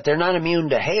immune. But they're not immune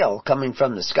to hail coming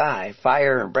from the sky,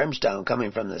 fire and brimstone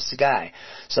coming from the sky.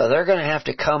 So they're going to have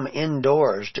to come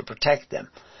indoors to protect them.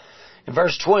 In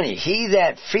verse 20, he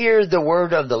that feared the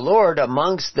word of the Lord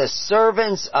amongst the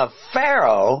servants of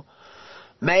Pharaoh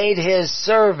made his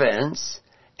servants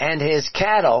and his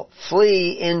cattle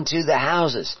flee into the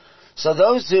houses. So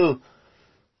those who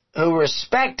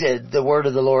respected the word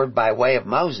of the Lord by way of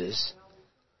Moses,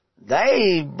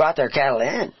 they brought their cattle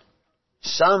in.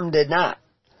 Some did not.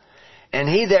 And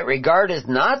he that regardeth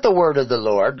not the word of the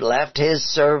Lord left his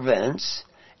servants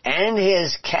and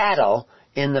his cattle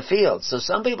in the field. So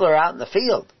some people are out in the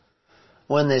field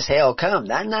when this hail comes.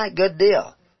 That's not a good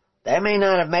deal. They may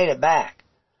not have made it back.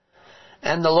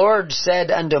 And the Lord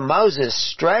said unto Moses,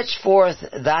 stretch forth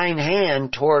thine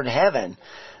hand toward heaven,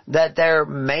 that there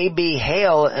may be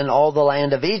hail in all the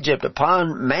land of Egypt,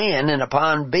 upon man and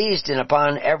upon beast and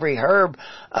upon every herb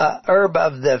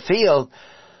of the field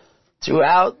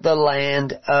throughout the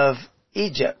land of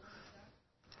Egypt.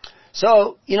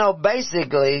 So,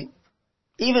 basically,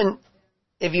 even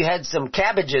if you had some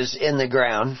cabbages in the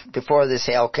ground before this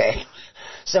hail came,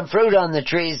 some fruit on the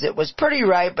trees that was pretty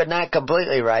ripe but not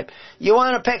completely ripe, you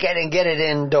want to pick it and get it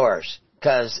indoors,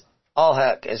 because all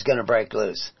heck is going to break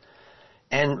loose.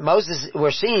 And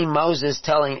we're seeing Moses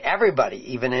telling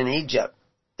everybody, even in Egypt,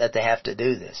 that they have to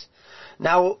do this.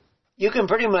 Now, you can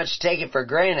pretty much take it for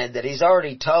granted that he's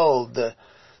already told the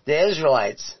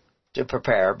Israelites to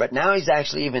prepare, but now he's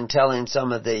actually even telling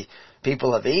some of the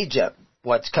people of Egypt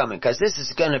what's coming, because this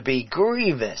is going to be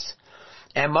grievous.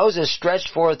 And Moses stretched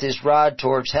forth his rod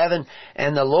towards heaven,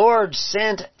 and the Lord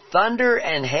sent thunder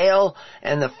and hail,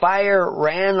 and the fire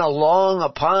ran along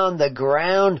upon the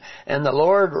ground, and the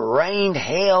Lord rained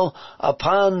hail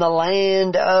upon the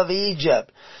land of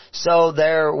Egypt. So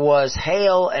there was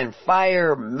hail and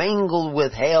fire mingled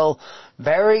with hail,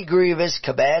 very grievous,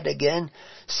 kabed again,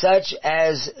 such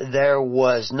as there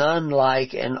was none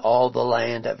like in all the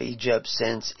land of Egypt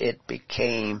since it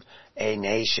became a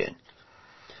nation.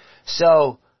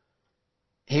 So,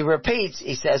 he repeats,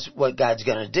 he says what God's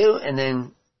going to do, and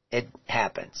then it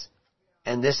happens.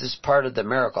 And this is part of the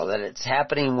miracle, that it's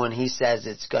happening when he says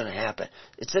it's going to happen.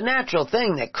 It's a natural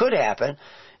thing that could happen.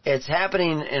 It's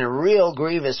happening in a real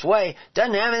grievous way.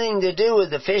 Doesn't have anything to do with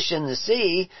the fish in the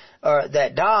sea or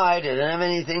that died. It doesn't have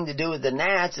anything to do with the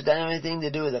gnats. It doesn't have anything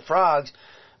to do with the frogs.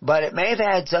 But it may have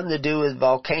had something to do with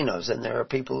volcanoes, and there are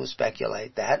people who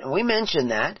speculate that. And we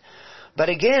mentioned that. But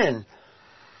again,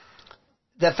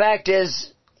 the fact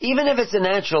is, even if it's a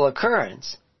natural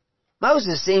occurrence,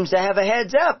 Moses seems to have a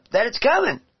heads up that it's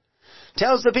coming.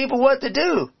 Tells the people what to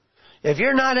do. If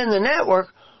you're not in the network,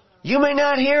 you may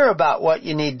not hear about what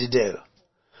you need to do.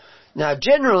 Now,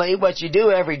 generally, what you do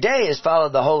every day is follow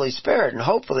the Holy Spirit, and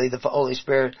hopefully the Holy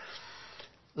Spirit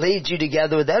leads you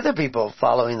together with other people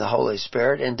following the Holy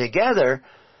Spirit, and together,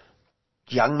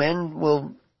 young men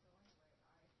will,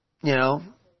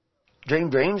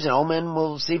 dream dreams, and old men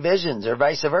will see visions, or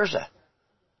vice versa.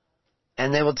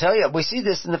 And they will tell you, we see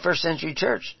this in the first century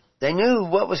church. They knew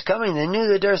what was coming. They knew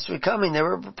the deaths were coming. They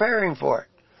were preparing for it.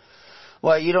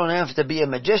 Well, you don't have to be a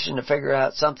magician to figure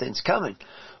out something's coming.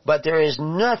 But there is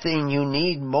nothing you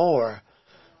need more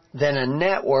than a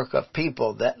network of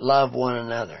people that love one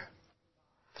another.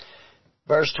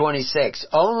 Verse 26,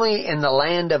 only in the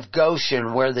land of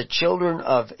Goshen where the children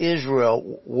of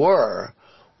Israel were,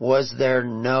 was there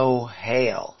no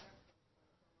hail.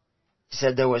 He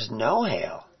said there was no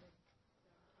hail.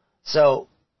 So,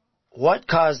 what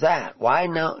caused that? Why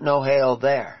no hail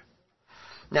there?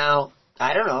 Now,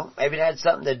 I don't know, maybe it had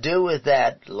something to do with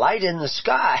that light in the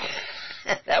sky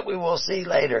that we will see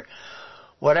later.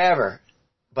 Whatever.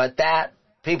 But that,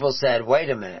 people said, wait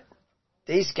a minute,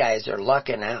 these guys are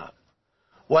lucking out.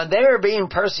 When they were being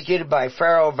persecuted by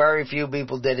Pharaoh, very few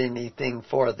people did anything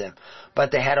for them.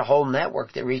 But they had a whole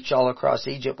network that reached all across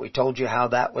Egypt. We told you how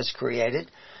that was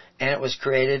created. And it was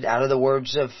created out of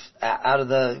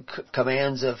the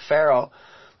commands of Pharaoh.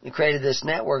 They created this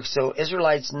network. So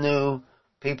Israelites knew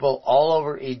people all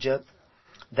over Egypt.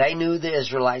 They knew the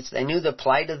Israelites. They knew the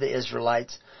plight of the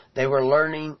Israelites.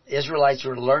 Israelites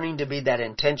were learning to be that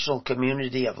intentional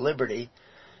community of liberty.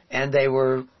 And they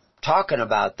were talking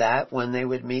about that when they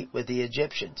would meet with the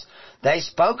Egyptians. They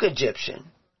spoke Egyptian.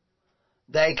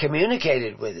 They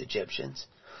communicated with Egyptians.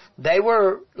 They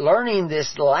were learning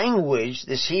this language,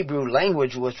 this Hebrew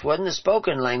language, which wasn't a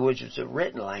spoken language, it was a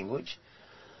written language.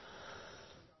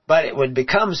 But it would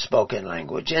become spoken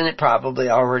language, and it probably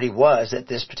already was at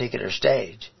this particular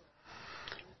stage.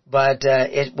 But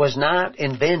it was not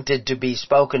invented to be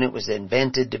spoken, it was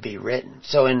invented to be written.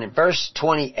 So in verse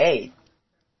 28,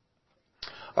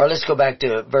 or let's go back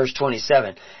to verse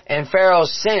 27. And Pharaoh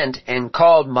sent and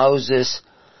called Moses.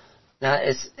 Now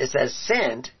it says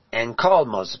sent and called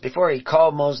Moses. Before he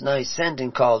called Moses, now he sent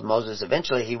and called Moses.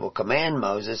 Eventually he will command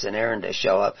Moses and Aaron to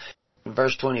show up. In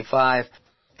verse 25,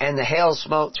 and the hail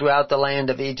smote throughout the land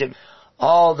of Egypt,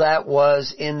 all that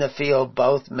was in the field,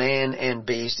 both man and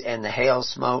beast, and the hail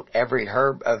smote every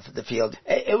herb of the field.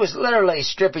 It was literally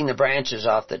stripping the branches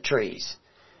off the trees.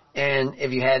 And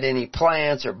if you had any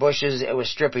plants or bushes, it was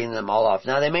stripping them all off.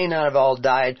 Now, they may not have all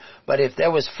died, but if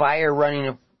there was fire running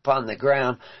upon the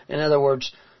ground, in other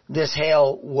words, this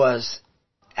hail was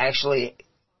actually,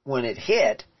 when it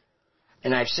hit,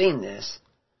 and I've seen this,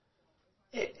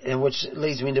 which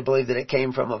leads me to believe that it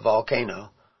came from a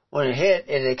volcano. When it hit,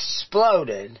 it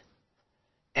exploded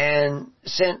and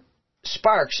sent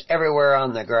sparks everywhere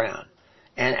on the ground.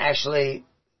 And actually,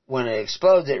 when it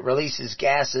explodes, it releases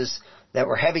gases that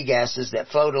were heavy gases that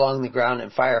flowed along the ground in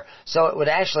fire. So it would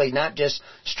actually not just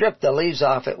strip the leaves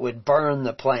off, it would burn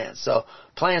the plants. So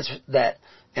plants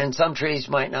and some trees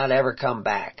might not ever come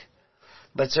back.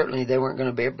 But certainly they weren't going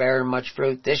to be bearing much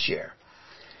fruit this year.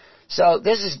 So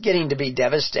this is getting to be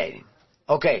devastating.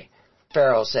 Okay,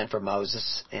 Pharaoh sent for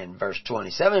Moses in verse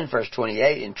 27, verse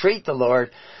 28, entreat the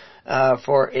Lord,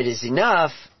 for it is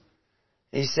enough,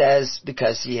 he says,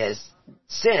 because he has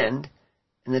sinned,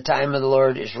 and the time of the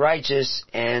Lord is righteous,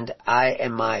 and I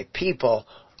and my people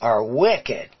are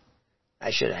wicked.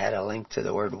 I should have had a link to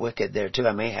the word wicked there too.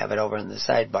 I may have it over in the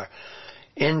sidebar.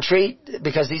 Entreat,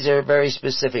 because these are very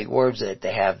specific words that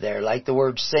they have there, like the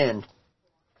word sin.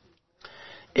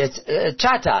 It's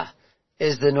chata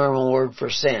is the normal word for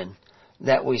sin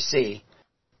that we see.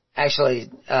 Actually,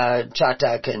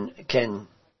 chata can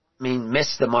mean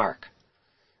miss the mark.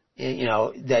 You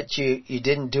know, that you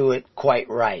didn't do it quite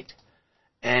right.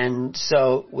 And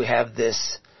so we have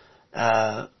this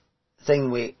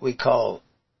thing we call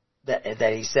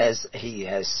that he says he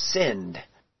has sinned.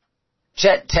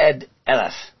 Chet Ted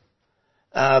Elef.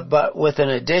 But with an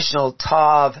additional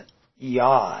tav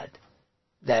yod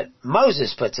that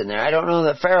Moses puts in there. I don't know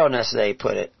that Pharaoh necessarily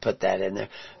put that in there.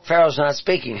 Pharaoh's not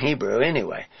speaking Hebrew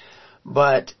anyway.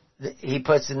 But he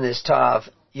puts in this tav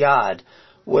yod,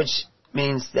 which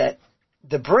means that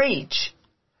the breach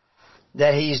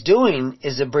that he's doing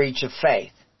is a breach of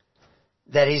faith.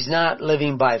 That he's not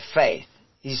living by faith.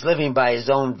 He's living by his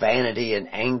own vanity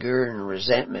and anger and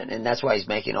resentment. And that's why he's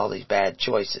making all these bad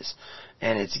choices.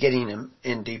 And it's getting him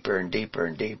in deeper and deeper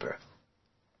and deeper.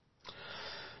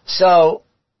 So,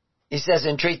 he says,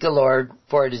 entreat the Lord,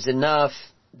 for it is enough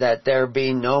that there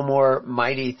be no more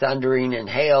mighty thundering and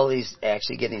hail. He's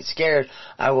actually getting scared.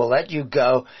 I will let you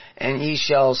go, and ye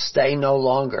shall stay no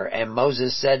longer. And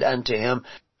Moses said unto him,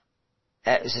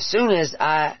 as soon as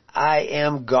I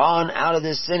am gone out of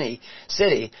this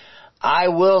city, I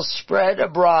will spread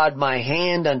abroad my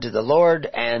hand unto the Lord,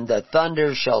 and the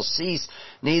thunder shall cease,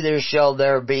 neither shall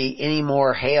there be any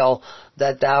more hail,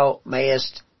 that thou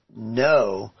mayest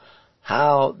know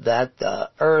how that the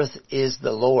earth is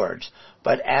the Lord's.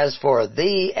 But as for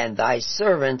thee and thy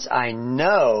servants, I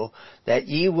know that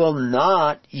ye will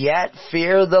not yet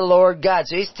fear the Lord God.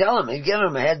 So he's telling them, he's giving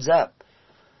them a heads up.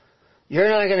 You're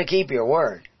not going to keep your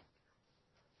word.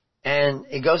 And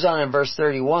it goes on in verse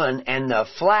 31, and the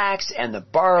flax and the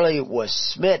barley was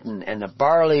smitten, and the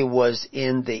barley was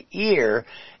in the ear,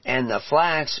 and the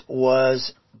flax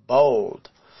was bold.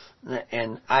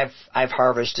 And I've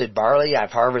harvested barley,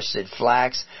 I've harvested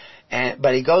flax,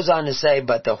 but he goes on to say,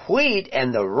 but the wheat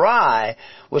and the rye,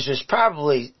 which was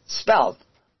probably spelt,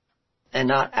 and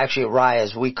not actually rye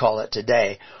as we call it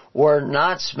today, were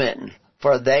not smitten,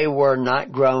 for they were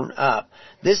not grown up.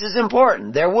 This is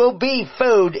important. There will be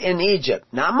food in Egypt.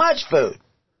 Not much food.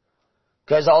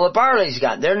 Because all the barley's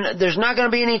gone. There's not going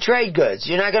to be any trade goods.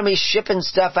 You're not going to be shipping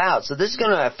stuff out. So this is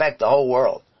going to affect the whole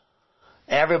world.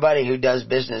 Everybody who does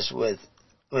business with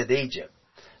Egypt.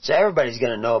 So everybody's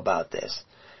going to know about this.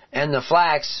 And the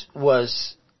flax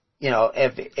was,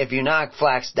 if you knock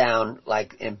flax down,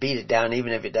 and beat it down,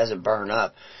 even if it doesn't burn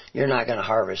up, you're not going to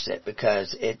harvest it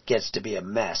because it gets to be a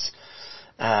mess.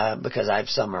 Because I've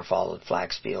summer followed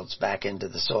flax fields back into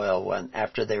the soil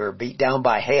after they were beat down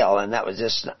by hail, and that was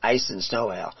just ice and snow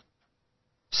hail.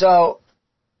 So,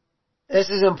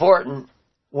 this is important.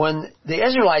 When the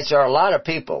Israelites are a lot of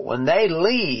people, when they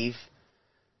leave,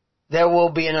 there will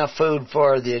be enough food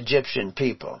for the Egyptian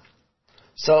people.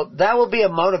 So that will be a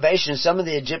motivation. Some of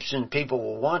the Egyptian people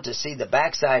will want to see the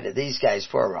backside of these guys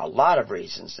for a lot of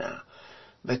reasons now.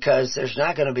 Because there's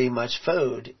not going to be much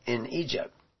food in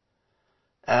Egypt.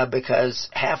 Because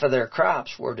half of their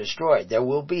crops were destroyed. There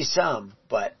will be some,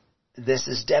 but this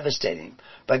is devastating.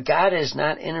 But God is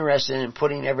not interested in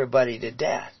putting everybody to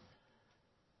death.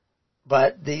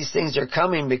 But these things are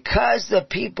coming because the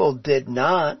people did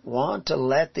not want to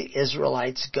let the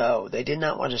Israelites go. They did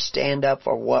not want to stand up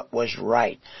for what was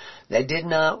right. They did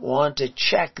not want to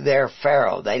check their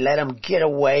Pharaoh. They let him get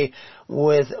away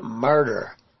with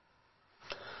murder.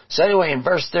 So anyway, in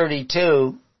verse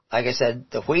 32, like I said,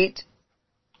 the wheat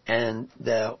and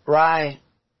the rye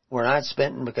were not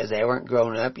smitten because they weren't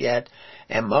grown up yet.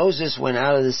 And Moses went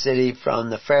out of the city from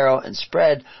the Pharaoh and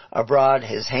spread abroad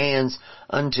his hands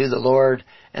unto the Lord,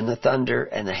 and the thunder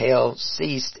and the hail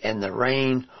ceased, and the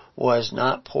rain was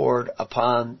not poured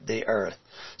upon the earth.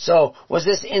 So, was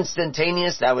this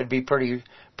instantaneous? That would be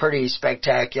pretty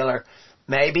spectacular.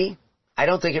 Maybe. I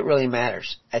don't think it really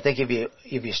matters. I think if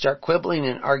you start quibbling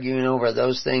and arguing over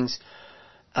those things,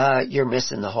 you're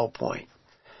missing the whole point.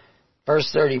 Verse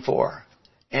 34.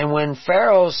 And when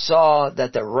Pharaoh saw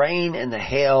that the rain and the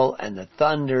hail and the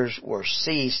thunders were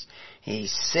ceased, he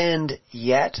sinned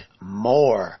yet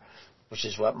more, which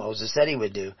is what Moses said he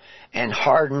would do, and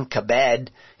hardened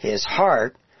Kabed, his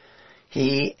heart,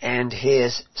 he and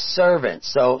his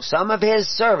servants. So some of his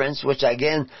servants, which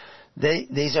again,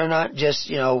 these are not just,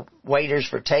 waiters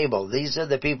for table. These are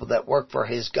the people that work for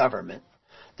his government.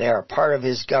 They are part of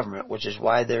his government, which is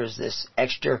why there's this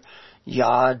extra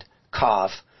yod,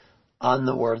 kaf, on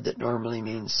the word that normally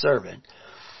means servant.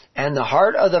 And the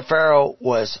heart of the Pharaoh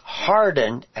was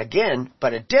hardened, again,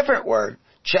 but a different word,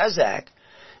 chazak,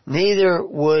 neither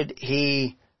would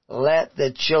he let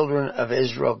the children of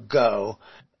Israel go,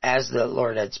 as the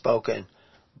Lord had spoken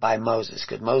by Moses,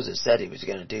 because Moses said he was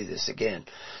going to do this again.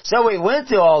 So we went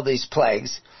through all these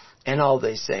plagues and all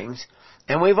these things,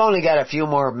 and we've only got a few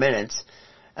more minutes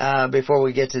before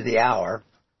we get to the hour.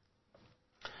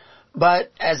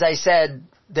 But as I said,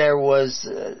 there was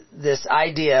this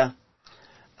idea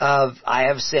of I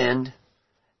have sinned,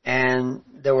 and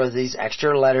there were these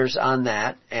extra letters on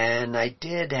that, and I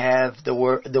did have the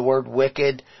word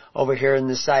wicked over here in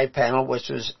the side panel, which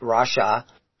was Rasha,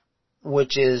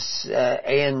 which is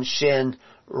Ayin Shin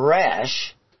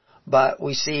Resh, but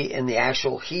we see in the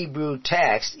actual Hebrew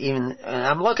text, and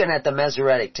I'm looking at the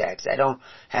Masoretic text. I don't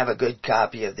have a good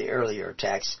copy of the earlier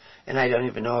texts, and I don't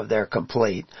even know if they're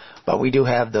complete, but we do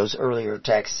have those earlier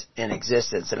texts in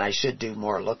existence, and I should do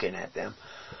more looking at them.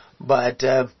 But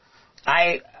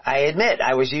I admit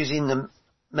I was using the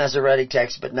Masoretic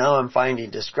text, but now I'm finding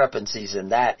discrepancies in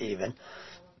that even.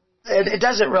 It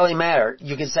doesn't really matter.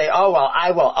 You can say, oh, well,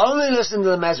 I will only listen to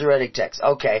the Masoretic text.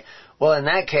 Okay, well, in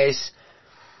that case,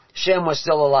 Shem was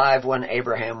still alive when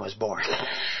Abraham was born.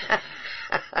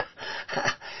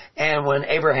 And when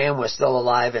Abraham was still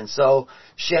alive, and so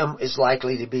Shem is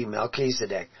likely to be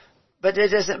Melchizedek. But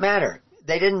it doesn't matter.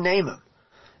 They didn't name him.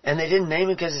 And they didn't name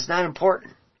him because it's not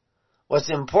important. What's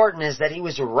important is that he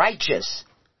was a righteous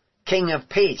king of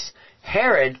peace.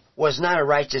 Herod was not a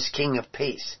righteous king of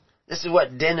peace. This is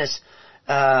what Dennis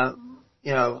Prager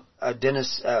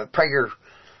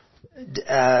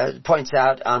points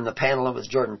out on the panel with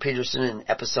Jordan Peterson in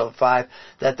episode 5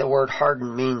 that the word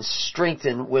harden means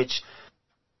strengthen, which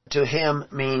to him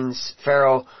means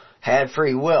Pharaoh had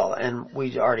free will, and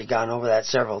we've already gone over that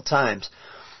several times.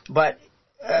 But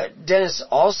Dennis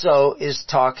also is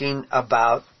talking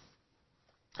about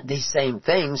these same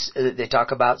things. They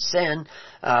talk about sin.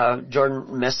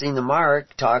 Jordan Missing the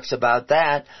Mark talks about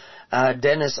that.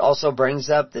 Dennis also brings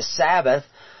up the Sabbath,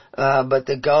 but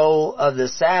the goal of the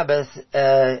Sabbath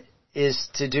is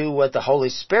to do what the Holy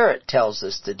Spirit tells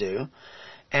us to do.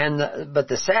 But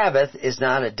the Sabbath is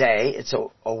not a day, it's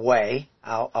a way.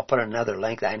 I'll put another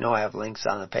link. I know I have links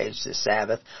on the page to the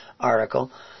Sabbath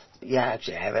article. Yeah,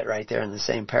 actually I have it right there in the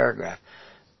same paragraph.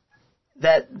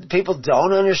 That people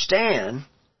don't understand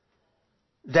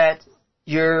that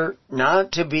you're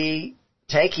not to be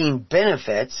taking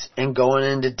benefits and going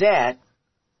into debt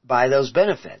by those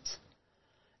benefits.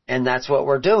 And that's what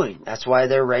we're doing. That's why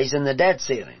they're raising the debt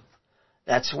ceiling.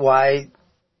 That's why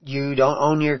you don't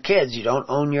own your kids. You don't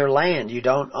own your land. You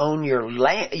don't own your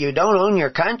land. You don't own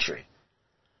your country.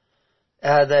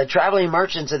 The traveling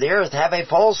merchants of the earth have a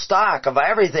full stock of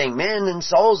everything, men and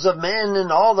souls of men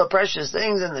and all the precious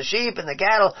things and the sheep and the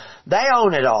cattle. They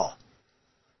own it all.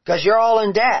 Because you're all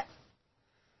in debt.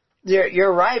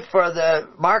 You're ripe for the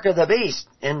mark of the beast.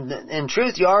 And in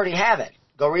truth, you already have it.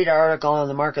 Go read our article on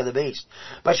the mark of the beast.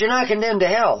 But you're not condemned to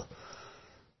hell.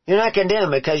 You're not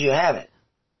condemned because you have it.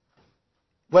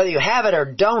 Whether you have it or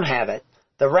don't have it,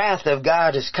 the wrath of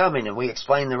God is coming, and we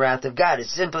explain the wrath of God.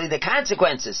 It's simply the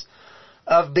consequences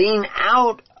of being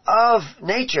out of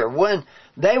nature. When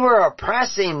they were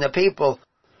oppressing the people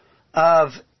of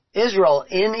Israel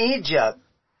in Egypt,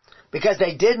 because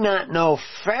they did not know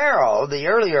Pharaoh, the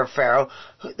earlier Pharaoh,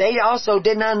 they also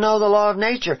did not know the law of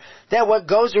nature. That what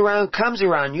goes around comes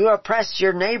around. You oppress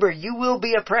your neighbor, you will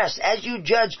be oppressed. As you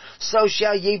judge, so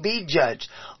shall ye be judged.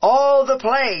 All the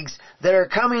plagues that are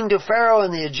coming to Pharaoh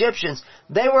and the Egyptians,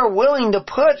 they were willing to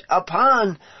put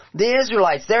upon the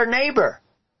Israelites, their neighbor.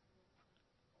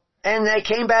 And they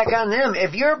came back on them.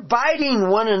 If you're biting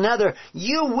one another,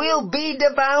 you will be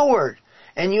devoured.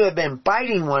 And you have been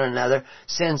biting one another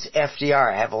since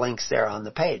FDR. I have links there on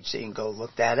the page, so you can go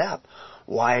look that up.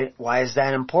 Why is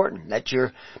that important?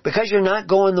 Because you're not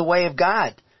going the way of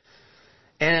God.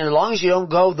 And as long as you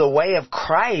don't go the way of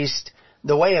Christ,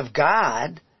 the way of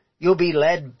God, you'll be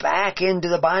led back into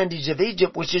the bondage of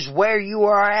Egypt, which is where you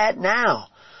are at now.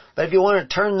 But if you want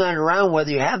to turn that around,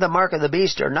 whether you have the mark of the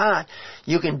beast or not,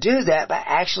 you can do that by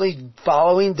actually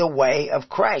following the way of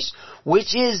Christ,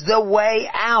 which is the way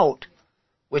out.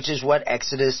 Which is what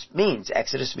Exodus means.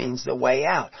 Exodus means the way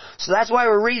out. So that's why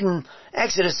we're reading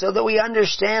Exodus, so that we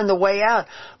understand the way out.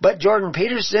 But Jordan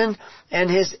Peterson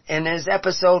and his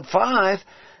episode 5,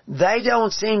 they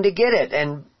don't seem to get it,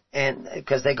 and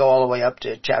because they go all the way up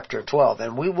to chapter 12,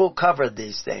 and we will cover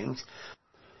these things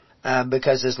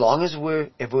because as long as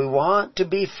if we want to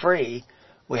be free,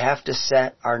 we have to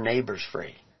set our neighbors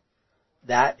free.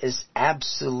 That is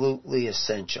absolutely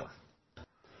essential.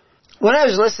 When I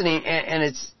was listening, and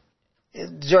it's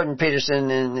Jordan Peterson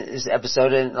in his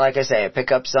episode, and like I say, I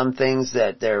pick up some things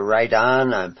that they're right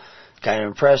on. I'm kind of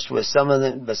impressed with some of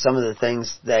them, but some of the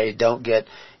things they don't get.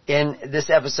 In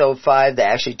this episode 5, they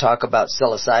actually talk about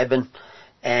psilocybin,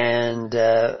 and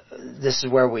this is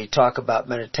where we talk about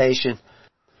meditation.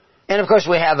 And of course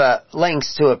we have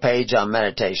links to a page on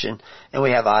meditation, and we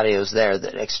have audios there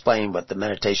that explain what the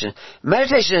meditation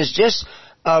is just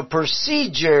a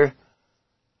procedure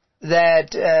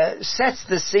that sets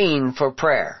the scene for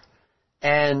prayer.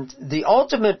 And the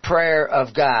ultimate prayer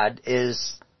of God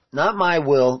is, not my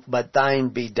will, but thine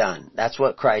be done. That's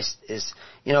what Christ is.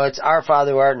 It's our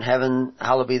Father who art in heaven,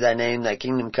 hallowed be thy name, thy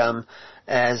kingdom come,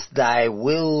 as thy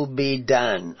will be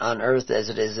done on earth as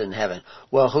it is in heaven.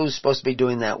 Well, who's supposed to be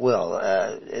doing that will?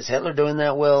 Is Hitler doing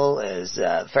that will? Is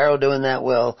Pharaoh doing that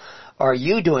will? Or are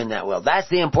you doing that will? That's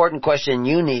the important question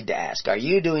you need to ask. Are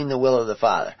you doing the will of the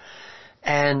Father?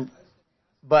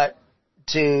 But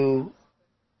to,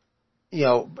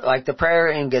 like the prayer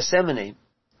in Gethsemane,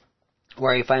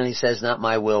 where he finally says, not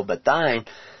my will, but thine,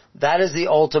 that is the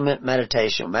ultimate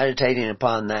meditation, meditating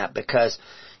upon that, because,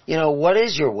 what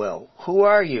is your will? Who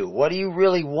are you? What do you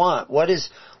really want? What is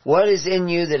in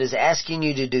you that is asking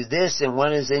you to do this, and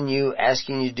what is in you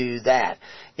asking you to do that?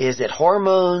 Is it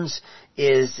hormones?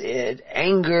 Is it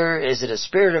anger? Is it a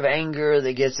spirit of anger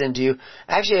that gets into you?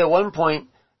 Actually, at one point,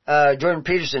 Jordan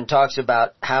Peterson talks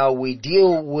about how we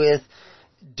deal with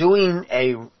doing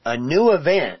a new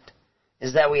event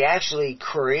is that we actually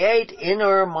create in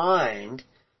our mind,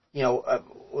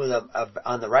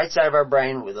 on the right side of our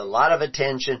brain with a lot of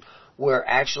attention, we're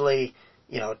actually,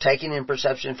 taking in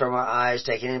perception from our eyes,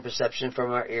 taking in perception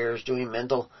from our ears, doing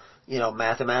mental,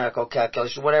 mathematical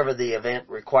calculation, whatever the event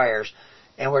requires.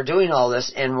 And we're doing all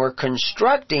this, and we're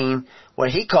constructing what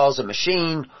he calls a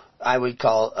machine, I would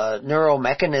call a neural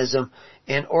mechanism,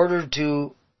 in order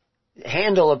to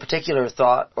handle a particular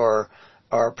thought or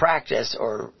practice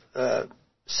or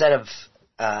set of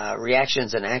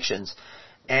reactions and actions.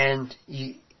 And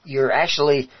you're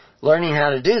actually learning how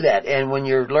to do that. And when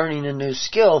you're learning a new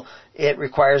skill, it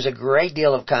requires a great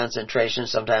deal of concentration.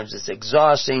 Sometimes it's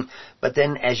exhausting, but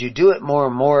then as you do it more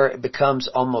and more, it becomes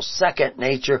almost second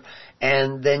nature,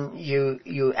 and then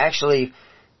you actually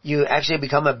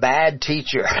become a bad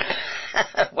teacher.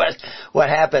 What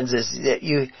happens is that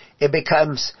it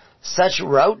becomes such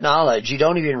rote knowledge, you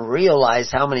don't even realize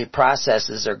how many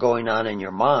processes are going on in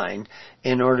your mind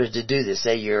in order to do this.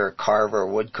 Say you're a carver,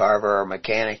 wood carver, or a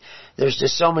mechanic. There's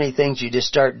just so many things you just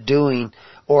start doing,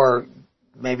 or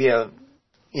maybe a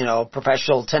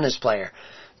professional tennis player.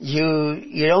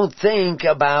 You don't think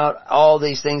about all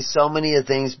these things. So many of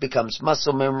the things becomes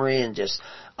muscle memory and just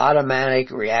automatic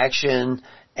reaction,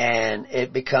 and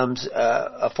it becomes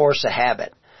a force of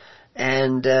habit.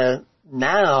 And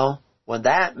now, when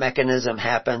that mechanism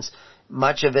happens,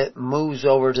 much of it moves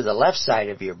over to the left side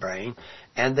of your brain,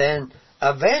 and then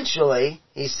eventually,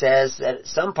 he says that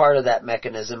some part of that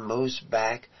mechanism moves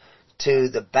back to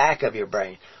the back of your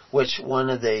brain, which one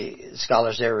of the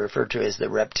scholars there refer to as the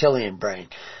reptilian brain.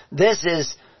 This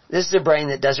is a brain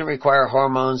that doesn't require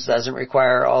hormones, doesn't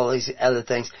require all these other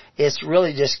things. It's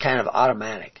really just kind of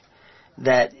automatic.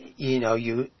 That,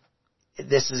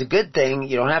 this is a good thing.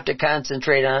 You don't have to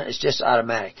concentrate on it. It's just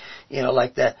automatic.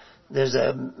 There's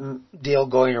a deal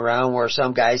going around where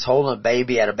some guy's holding a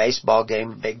baby at a baseball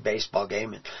game, a big baseball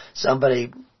game, and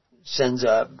somebody sends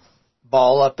a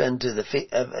ball up into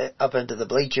the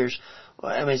bleachers.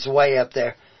 It's way up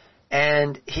there.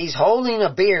 And he's holding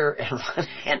a beer in one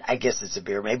hand. I guess it's a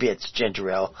beer. Maybe it's ginger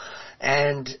ale.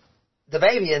 And the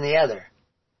baby in the other.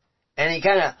 And he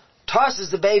kind of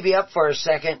tosses the baby up for a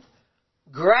second,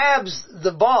 grabs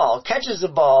the ball, catches the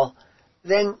ball,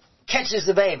 then catches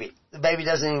the baby. The baby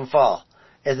doesn't even fall.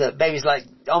 The baby's like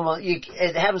almost,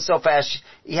 it happens so fast,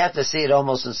 you have to see it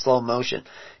almost in slow motion.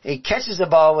 He catches the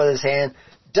ball with his hand,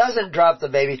 doesn't drop the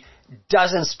baby,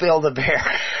 doesn't spill the beer.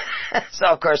 So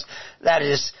of course, that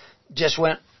just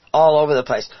went all over the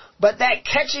place. But that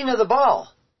catching of the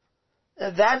ball,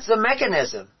 that's the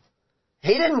mechanism.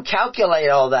 He didn't calculate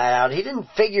all that out. He didn't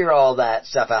figure all that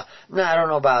stuff out. No, I don't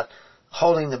know about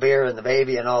holding the beer and the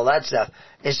baby and all that stuff.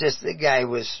 It's just the guy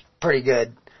was pretty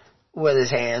good with his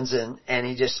hands, and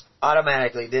he just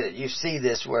automatically did it. You see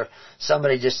this where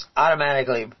somebody just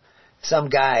automatically, some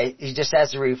guy, he just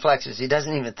has the reflexes. He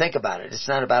doesn't even think about it. It's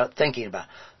not about thinking about it.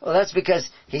 Well, that's because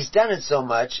he's done it so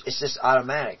much, it's just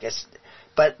automatic.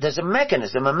 But there's a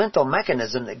mechanism, a mental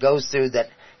mechanism that goes through that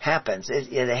happens.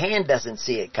 The hand doesn't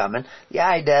see it coming. The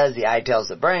eye does. The eye tells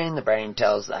the brain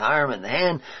tells the arm and the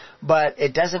hand, but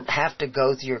it doesn't have to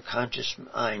go through your conscious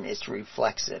mind. It's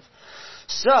reflexive.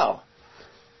 So,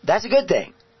 that's a good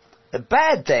thing. The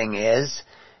bad thing is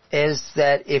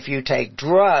that if you take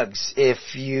drugs,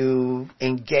 if you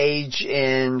engage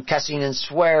in cussing and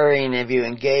swearing, if you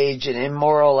engage in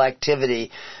immoral activity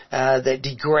that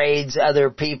degrades other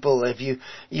people, if you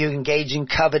engage in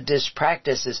covetous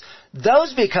practices,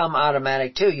 those become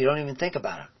automatic too. You don't even think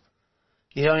about them.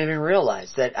 You don't even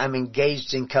realize that I'm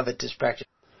engaged in covetous practice.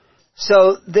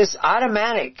 So this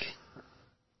automatic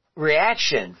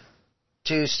reaction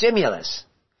to stimulus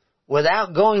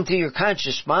without going through your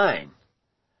conscious mind,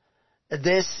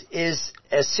 this is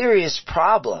a serious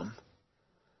problem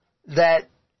that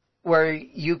where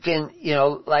you can,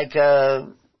 like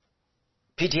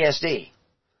PTSD.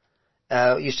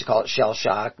 Used to call it shell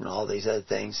shock and all these other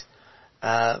things.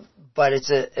 But it's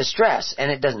a stress,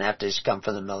 and it doesn't have to just come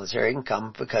from the military. It can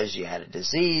come because you had a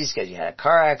disease, because you had a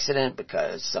car accident,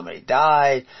 because somebody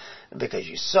died, because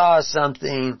you saw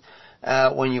something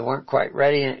when you weren't quite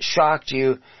ready and it shocked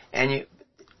you, and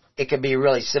it can be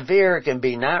really severe, it can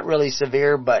be not really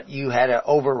severe, but you had an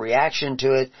overreaction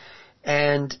to it,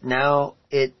 and now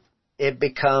it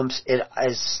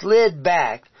has slid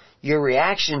back. Your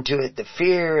reaction to it, the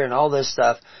fear and all this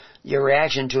stuff, your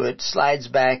reaction to it slides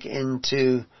back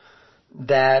into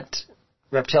that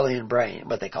reptilian brain,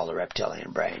 what they call the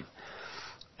reptilian brain,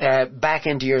 back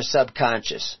into your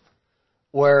subconscious,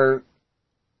 where,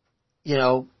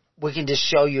 we can just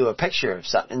show you a picture of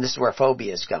something, and this is where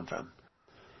phobias come from.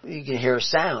 You can hear a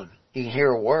sound, you can hear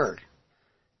a word,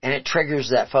 and it triggers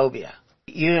that phobia.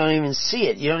 You don't even see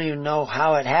it, you don't even know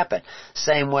how it happened.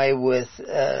 Same way with,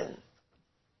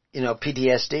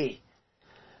 PTSD,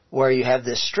 where you have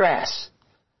this stress,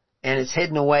 and it's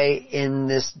hidden away in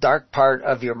this dark part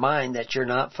of your mind that you're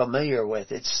not familiar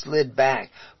with. It's slid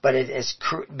back, but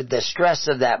the stress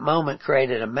of that moment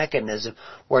created a mechanism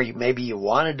where maybe you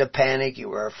wanted to panic, you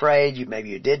were afraid, maybe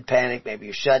you did panic, maybe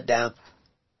you shut down.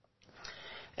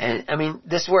 And I mean,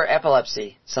 this is where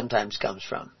epilepsy sometimes comes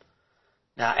from.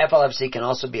 Now, epilepsy can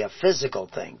also be a physical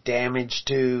thing, damage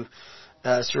to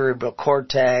cerebral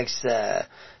cortex,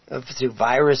 through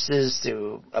viruses,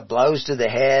 through blows to the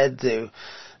head, through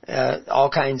all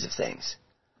kinds of things.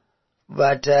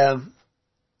 But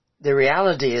the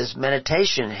reality is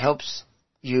meditation helps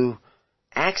you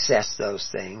access those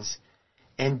things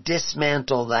and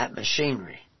dismantle that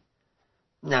machinery.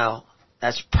 Now,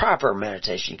 that's proper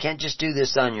meditation. You can't just do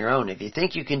this on your own. If you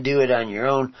think you can do it on your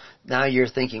own, now you're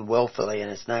thinking willfully and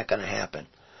it's not going to happen.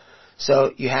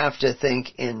 So you have to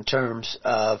think in terms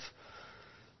of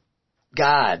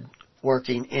God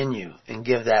working in you and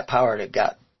give that power to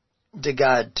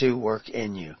God to work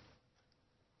in you.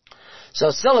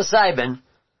 So psilocybin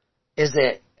is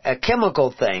a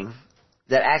chemical thing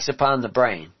that acts upon the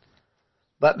brain.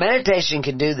 But meditation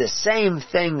can do the same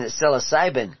thing that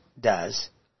psilocybin does,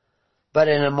 but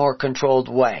in a more controlled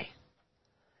way.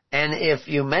 And if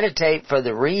you meditate for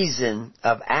the reason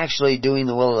of actually doing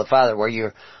the will of the Father, where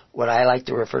you're, what I like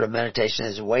to refer to meditation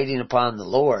as waiting upon the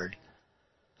Lord,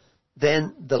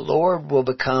 then the Lord will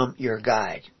become your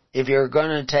guide. If you're going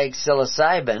to take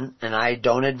psilocybin, and I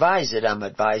don't advise it, I'm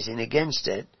advising against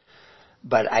it,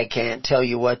 but I can't tell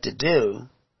you what to do.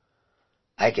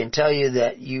 I can tell you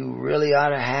that you really ought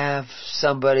to have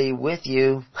somebody with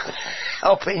you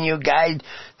helping you guide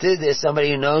through this, somebody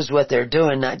who knows what they're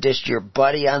doing, not just your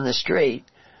buddy on the street.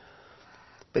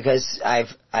 Because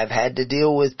I've had to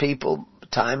deal with people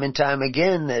time and time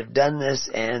again that have done this,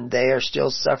 and they are still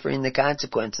suffering the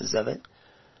consequences of it.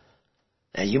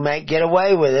 And you might get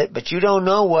away with it, but you don't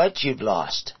know what you've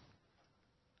lost.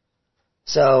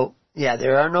 So, yeah,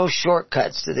 there are no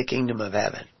shortcuts to the kingdom of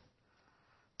heaven.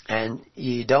 And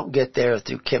you don't get there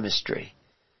through chemistry.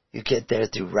 You get there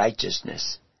through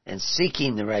righteousness and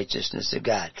seeking the righteousness of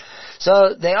God.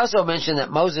 So they also mention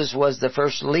that Moses was the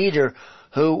first leader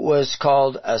who was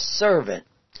called a servant.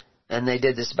 And they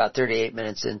did this about 38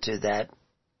 minutes into that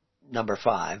number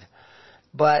 5.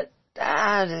 But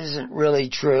that isn't really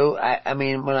true. I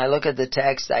mean, when I look at the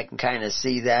text, I can kind of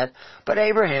see that. But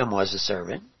Abraham was a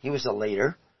servant. He was a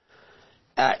leader.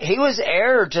 He was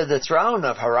heir to the throne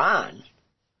of Haran.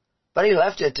 But he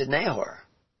left it to Nahor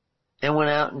and went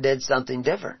out and did something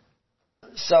different.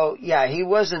 So, yeah, he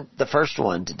wasn't the first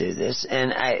one to do this.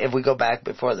 And if we go back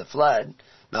before the flood,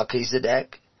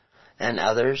 Melchizedek and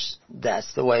others,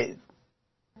 that's the way.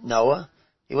 Noah,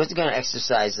 he wasn't going to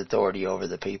exercise authority over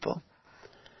the people.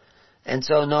 And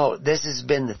so, no, this has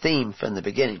been the theme from the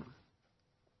beginning.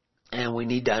 And we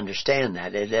need to understand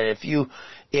that if you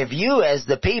as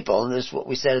the people, and this is what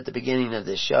we said at the beginning of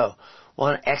this show,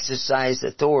 want to exercise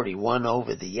authority one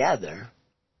over the other,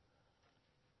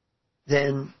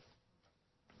 then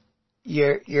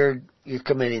you're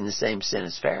committing the same sin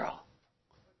as Pharaoh.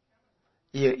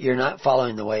 You're not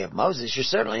following the way of Moses. You're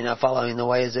certainly not following the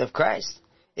ways of Christ.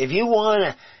 If you want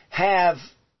to have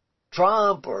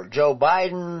Trump or Joe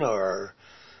Biden or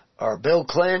Bill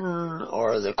Clinton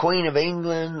or the Queen of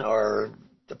England or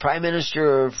the Prime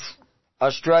Minister of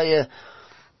Australia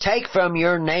take from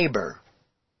your neighbor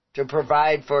to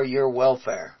provide for your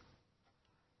welfare,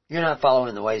 you're not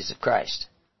following the ways of Christ.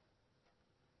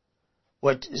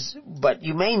 But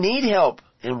you may need help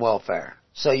in welfare.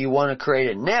 So you want to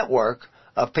create a network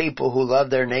of people who love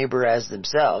their neighbor as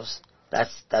themselves.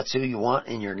 That's who you want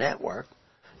in your network.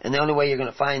 And the only way you're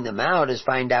going to find them out is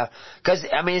find out, because,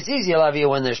 I mean, it's easy to love you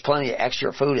when there's plenty of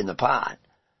extra food in the pot.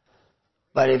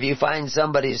 But if you find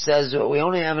somebody who says, well, we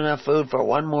only have enough food for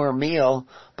one more meal,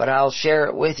 but I'll share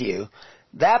it with you,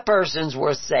 that person's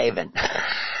worth saving.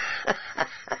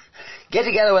 Get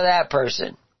together with that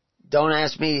person. Don't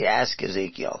ask me, ask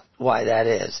Ezekiel why that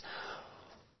is.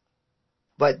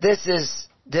 But this is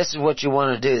what you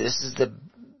want to do. This is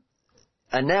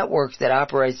a network that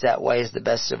operates that way is the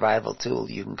best survival tool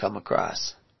you can come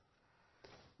across.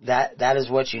 That is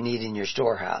what you need in your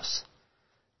storehouse,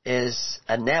 is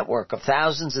a network of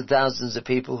thousands and thousands of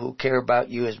people who care about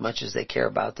you as much as they care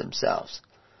about themselves.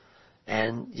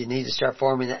 And you need to start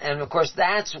forming that. And of course,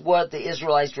 that's what the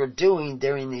Israelites were doing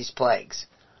during these plagues.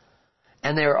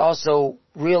 And they were also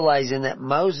realizing that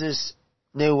Moses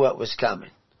knew what was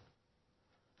coming.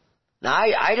 Now,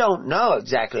 I don't know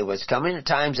exactly what's coming. At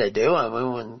times I do. I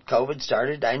mean, when COVID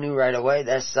started, I knew right away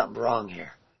there's something wrong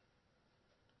here.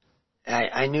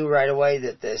 I knew right away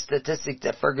that the statistic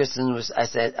that Ferguson was,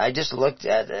 I just looked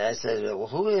at it, I said, well,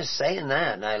 who is saying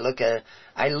that? And I look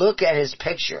at his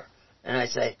picture, and I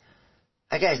say,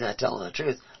 that guy's not telling the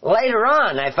truth. Later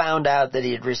on, I found out that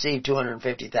he had received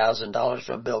 $250,000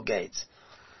 from Bill Gates.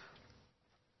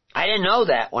 I didn't know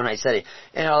that when I said it.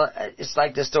 It's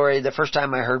like the story, the first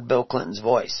time I heard Bill Clinton's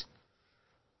voice.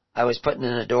 I was putting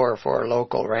in a door for a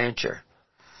local rancher.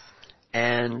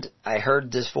 And I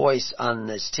heard this voice on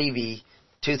this TV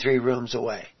 2-3 rooms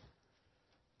away.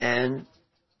 And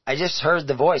I just heard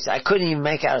the voice. I couldn't even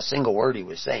make out a single word he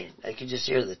was saying. I could just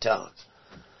hear the tone.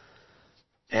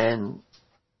 And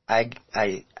I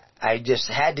just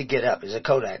had to get up. It was a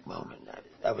Kodak moment.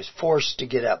 I was forced to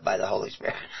get up by the Holy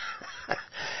Spirit.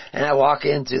 And I walk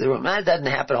into the room. That doesn't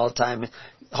happen all the time.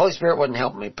 The Holy Spirit wouldn't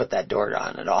help me put that door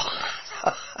on at all.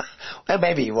 Well,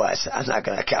 maybe he was. I'm not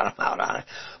going to count him out on it.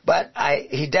 But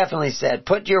he definitely said,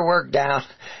 put your work down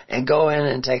and go in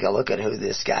and take a look at who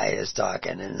this guy is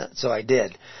talking. And so I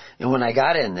did. And when I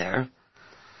got in there,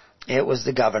 it was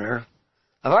the governor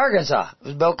of Arkansas. It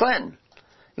was Bill Clinton.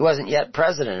 He wasn't yet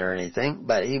president or anything,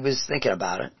 but he was thinking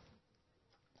about it.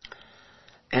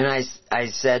 And I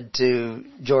said to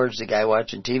George, the guy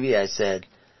watching TV, I said,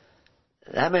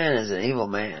 that man is an evil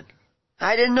man.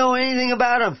 I didn't know anything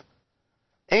about him.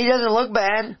 And he doesn't look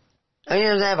bad. I mean, he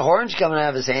doesn't have horns coming out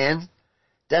of his hand.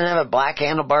 Doesn't have a black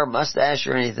handlebar mustache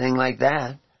or anything like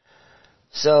that.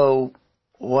 So,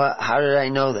 how did I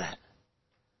know that?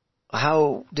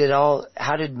 How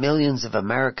did millions of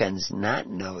Americans not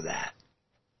know that?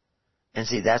 And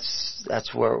see,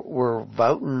 that's where we're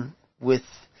voting with,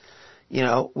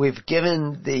 we've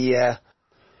given the,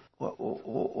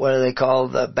 what do they call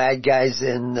the bad guys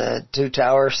in Two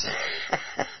Towers?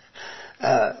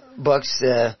 Books,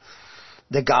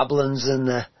 the goblins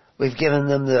and we've given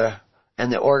them the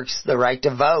orcs the right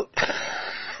to vote.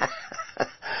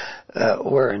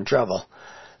 We're in trouble.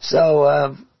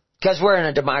 So, cause we're in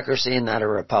a democracy and not a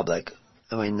republic.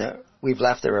 I mean, we've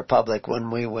left the republic when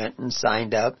we went and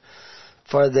signed up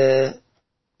for the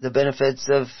benefits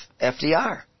of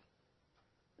FDR.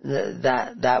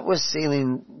 That was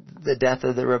sealing the death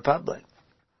of the republic.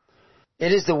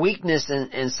 It is the weakness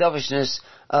and selfishness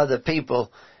of the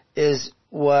people is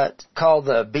what called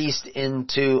the beast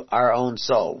into our own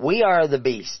soul. We are the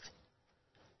beast.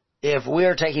 If we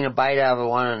are taking a bite out of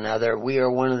one another, we are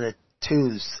one of the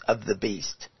tooths of the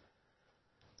beast.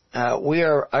 We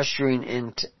are ushering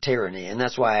in tyranny, and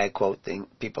that's why I quote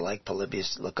people like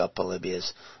Polybius. Look up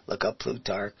Polybius, look up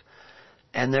Plutarch,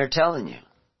 and they're telling you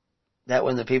that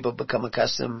when the people become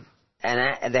accustomed,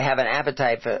 and they have an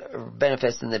appetite for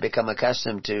benefits, and they become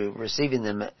accustomed to receiving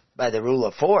them by the rule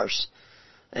of force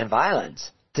and violence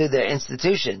through their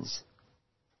institutions,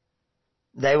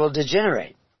 they will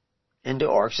degenerate into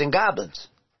orcs and goblins.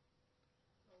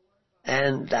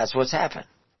 And that's what's happened.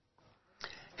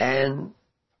 And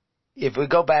if we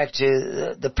go back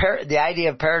to the idea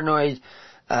of paranoid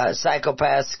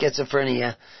psychopath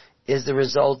schizophrenia is the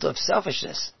result of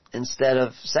selfishness instead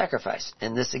of sacrifice.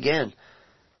 And this again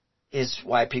is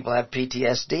why people have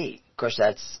PTSD. Of course,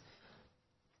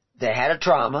 they had a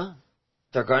trauma.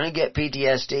 They're going to get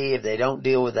PTSD if they don't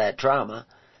deal with that trauma.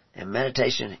 And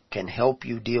meditation can help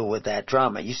you deal with that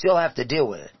trauma. You still have to deal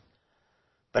with it.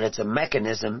 But it's a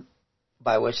mechanism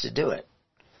by which to do it.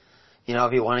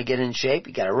 If you want to get in shape,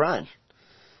 you got to run.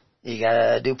 You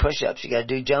got to do push-ups. You got to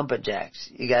do jumping jacks.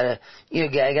 You got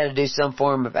to do some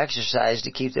form of exercise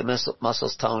to keep the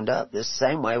muscles toned up. The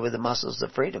same way with the muscles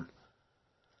of freedom.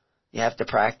 You have to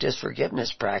practice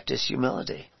forgiveness, practice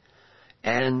humility.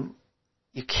 And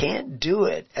you can't do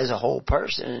it as a whole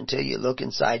person until you look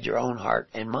inside your own heart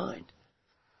and mind.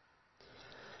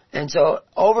 And so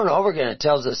over and over again it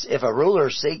tells us if a ruler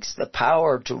seeks the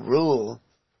power to rule,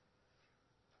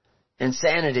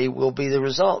 insanity will be the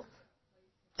result,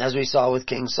 as we saw with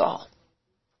King Saul.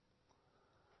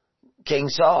 King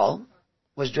Saul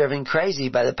was driven crazy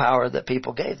by the power that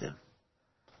people gave them.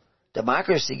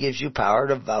 Democracy gives you power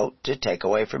to vote to take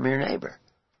away from your neighbor.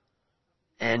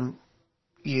 And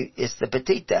it's the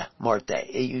petita morte.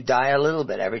 You die a little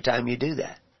bit every time you do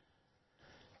that.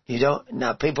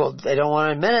 People, they don't want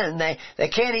to admit it, and they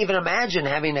can't even imagine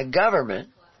having a government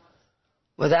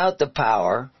without the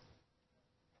power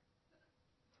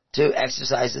to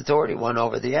exercise authority one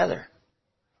over the other.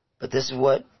 But this is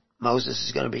what Moses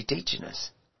is going to be teaching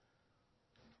us.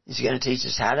 He's going to teach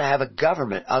us how to have a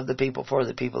government of the people, for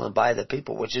the people, and by the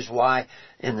people, which is why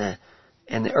in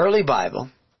the early Bible,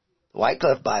 the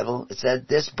Wycliffe Bible, it said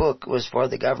this book was for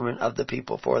the government of the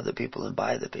people, for the people, and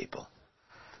by the people.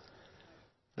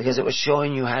 because it was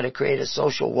showing you how to create a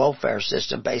social welfare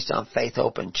system based on faith,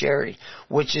 hope, and charity,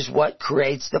 which is what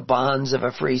creates the bonds of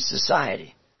a free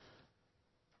society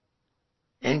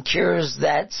and cures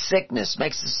that sickness,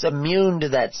 makes us immune to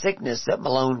that sickness that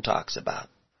Malone talks about.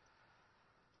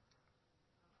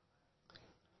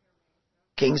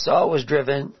 King Saul was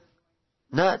driven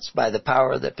nuts by the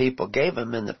power that people gave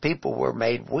him, and the people were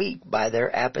made weak by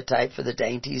their appetite for the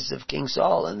dainties of King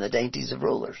Saul and the dainties of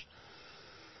rulers,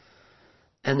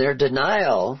 and their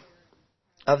denial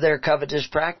of their covetous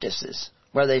practices,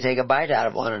 where they take a bite out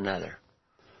of one another.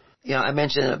 You know, I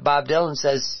mentioned that Bob Dylan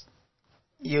says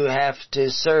you have to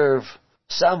serve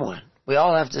someone. We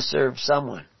all have to serve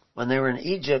someone. When they were in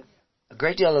Egypt, a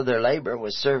great deal of their labor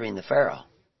was serving the Pharaoh.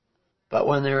 But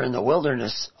when they were in the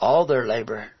wilderness, all their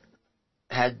labor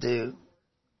had to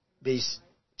be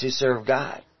to serve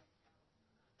God.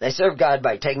 They served God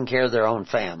by taking care of their own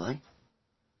family,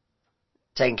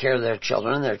 taking care of their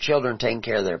children taking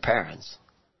care of their parents.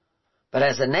 But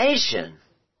as a nation,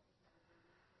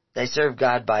 they served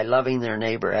God by loving their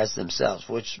neighbor as themselves,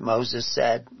 which Moses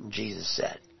said, and Jesus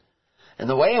said. And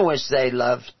the way in which they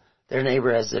loved their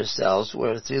neighbor as themselves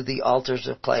were through the altars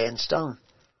of clay and stone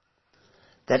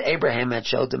that Abraham had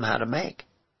showed them how to make,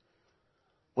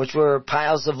 which were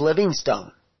piles of living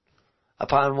stone,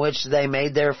 upon which they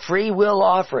made their free will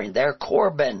offering, their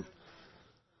korban,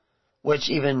 which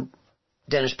even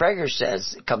Dennis Prager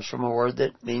says it comes from a word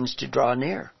that means to draw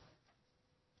near.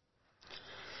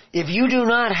 If you do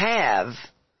not have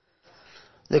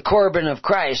the korban of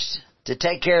Christ to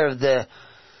take care of the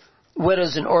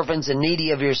widows and orphans and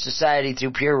needy of your society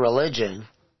through pure religion,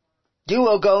 you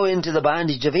will go into the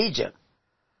bondage of Egypt.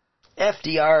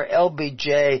 FDR,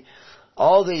 LBJ,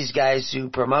 all these guys who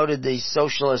promoted these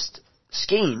socialist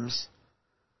schemes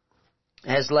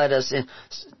has led us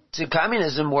to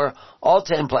communism, where all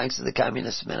 10 planks of the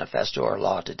Communist Manifesto are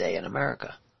law today in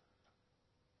America.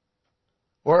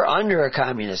 We're under a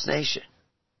communist nation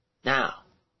now,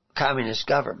 communist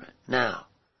government now.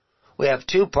 We have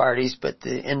 2 parties, but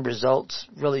the end results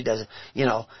really doesn't,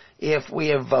 if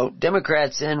we vote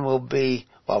Democrats in, we'll be,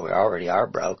 well, we already are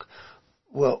broke.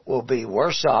 We'll be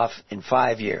worse off in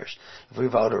 5 years. If we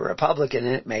vote a Republican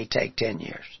in, it may take 10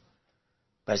 years.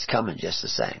 But it's coming just the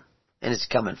same. And it's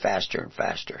coming faster and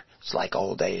faster. It's like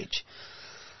old age.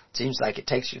 It seems like it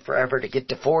takes you forever to get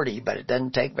to 40, but it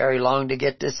doesn't take very long to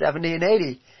get to 70 and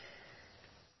 80.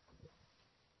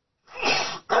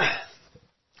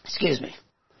 Excuse me.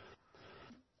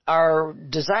 Our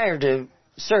desire to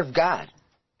serve God,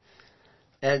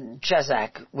 and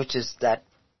Chazak, which is that,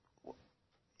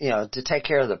 to take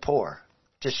care of the poor,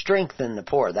 to strengthen the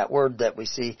poor, that word that we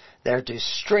see there, to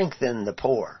strengthen the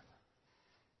poor.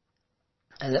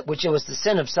 And which it was the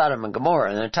sin of Sodom and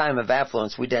Gomorrah. In a time of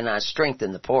affluence, we did not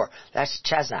strengthen the poor. That's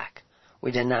Chazak.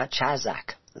 We did not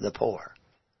Chazak the poor.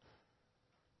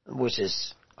 Which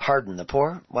is harden the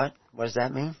poor. What? What does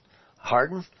that mean?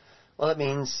 Harden? Well, it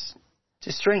means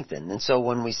to strengthen. And so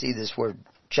when we see this word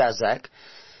Chazak,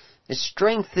 it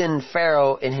strengthened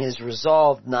Pharaoh in his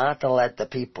resolve not to let the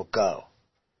people go.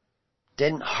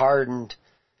 Didn't harden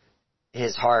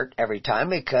his heart every time,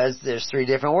 because there's 3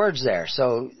 different words there.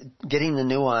 So getting the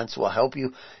nuance will help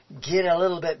you get a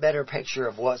little bit better picture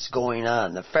of what's going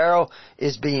on. The Pharaoh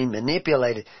is being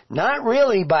manipulated, not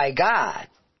really by God.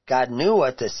 God knew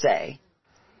what to say.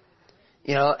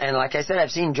 And like I said,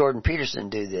 I've seen Jordan Peterson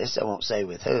do this. I won't say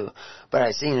with who, but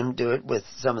I've seen him do it with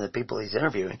some of the people he's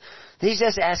interviewing. He's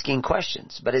just asking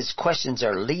questions, but his questions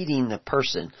are leading the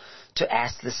person to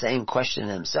ask the same question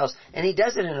themselves. And he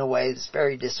does it in a way that's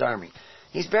very disarming.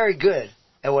 He's very good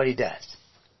at what he does.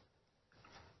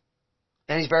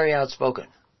 And he's very outspoken.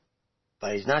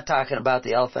 But he's not talking about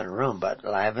the elephant in the room, but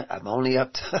I'm only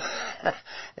up to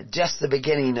just the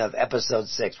beginning of episode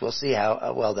 6. We'll see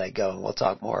how well they go, and we'll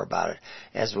talk more about it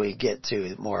as we get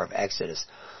to more of Exodus.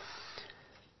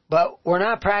 But we're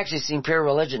not practicing pure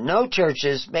religion. No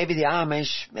churches, maybe the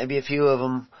Amish, maybe a few of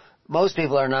them, most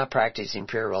people are not practicing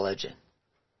pure religion.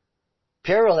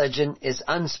 Pure religion is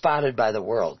unspotted by the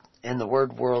world, and the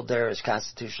word world there is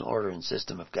constitutional order and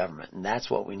system of government, and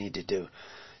that's what we need to do.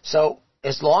 So,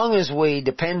 as long as we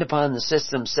depend upon the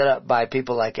system set up by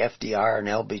people like FDR and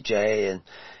LBJ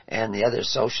and the other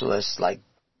socialists like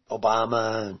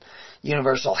Obama and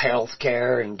universal health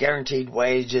care and guaranteed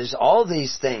wages, all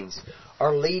these things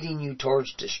are leading you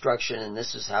towards destruction, and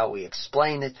this is how we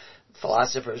explain it.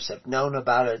 Philosophers have known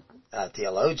about it.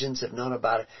 Theologians have known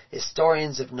about it.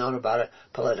 Historians have known about it.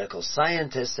 Political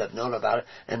scientists have known about it,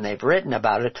 and they've written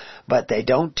about it, but they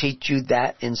don't teach you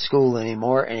that in school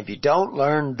anymore. And if you don't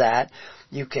learn that,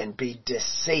 you can be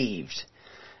deceived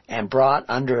and brought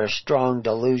under a strong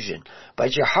delusion.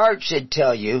 But your heart should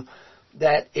tell you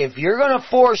that if you're going to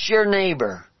force your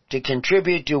neighbor to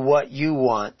contribute to what you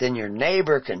want, then your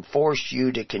neighbor can force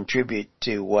you to contribute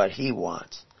to what he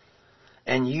wants.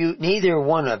 And neither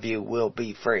one of you will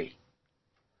be free.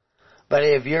 But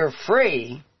if you're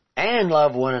free and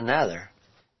love one another,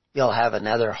 you'll have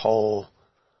another whole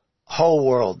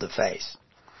world to face.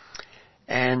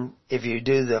 And if you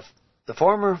do the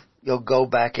former, you'll go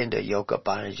back into yoke of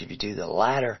bondage. If you do the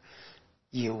latter,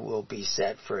 you will be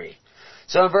set free.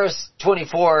 So in verse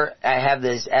 24, I have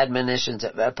these admonitions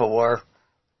of Epawar.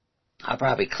 I'll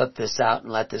probably clip this out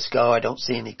and let this go. I don't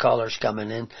see any callers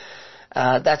coming in.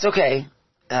 That's okay.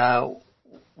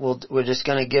 We're just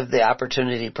going to give the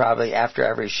opportunity probably after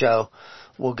every show.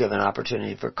 We'll give an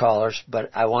opportunity for callers,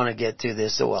 but I want to get through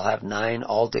this so we'll have 9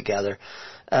 altogether.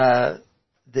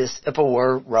 This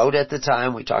Ipawar wrote at the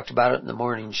time. We talked about it in the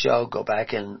morning show. Go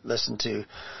back and listen to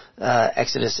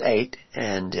Exodus 8,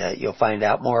 and you'll find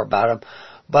out more about him.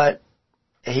 But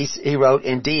he wrote,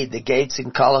 "Indeed, the gates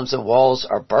and columns and walls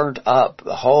are burnt up.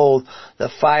 Behold, the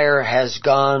fire has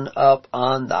gone up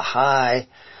on the high,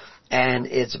 and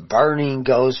its burning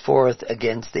goes forth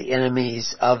against the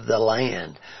enemies of the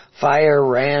land. Fire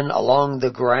ran along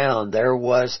the ground. There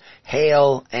was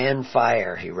hail and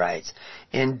fire," he writes.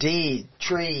 "Indeed,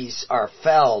 trees are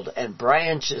felled and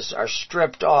branches are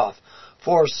stripped off.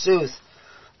 Forsooth,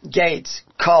 gates,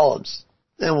 columns,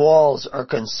 and walls are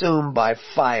consumed by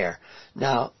fire."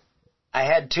 Now, I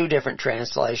had 2 different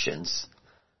translations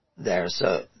there,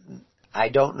 so I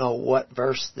don't know what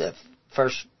verse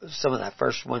some of that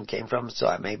first one came from, so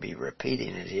I may be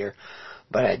repeating it here.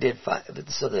 But I did find,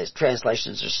 so the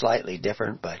translations are slightly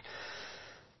different, but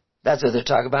that's what they're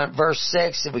talking about. Verse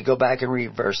 6, if we go back and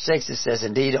read verse 6, it says,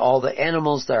 "Indeed, all the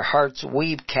animals, their hearts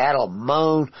weep, cattle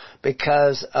moan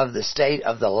because of the state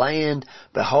of the land.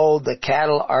 Behold, the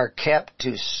cattle are kept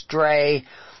to stray,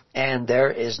 and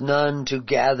there is none to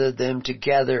gather them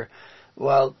together."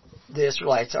 Well, the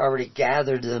Israelites already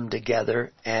gathered them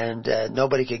together, and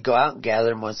nobody could go out and gather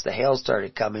them once the hail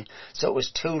started coming, so it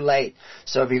was too late.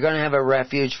 So if you're going to have a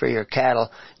refuge for your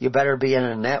cattle, you better be in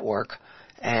a network,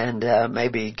 and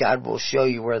maybe God will show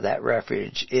you where that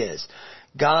refuge is.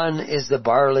 "Gone is the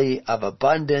barley of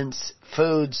abundance.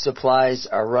 Food supplies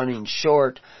are running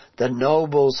short. The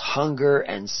nobles hunger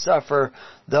and suffer.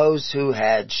 Those who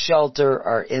had shelter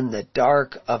are in the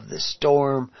dark of the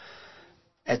storm,"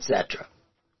 etc.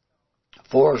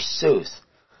 "Forsooth,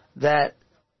 that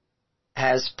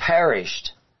has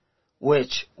perished,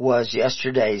 which was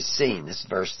yesterday's seen." This is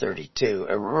verse 32,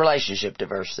 in relationship to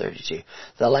verse 32.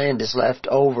 "The land is left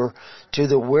over to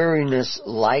the weariness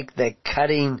like the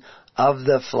cutting of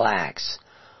the flax.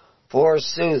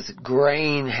 Forsooth,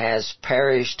 grain has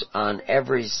perished on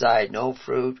every side. No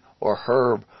fruit or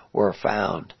herb were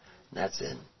found." That's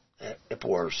in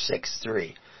Ipawar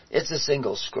 6:3. It's a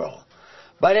single scroll.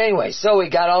 But anyway, so we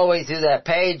got all the way through that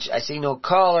page. I see no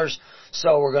callers,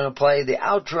 so we're going to play the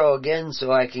outro again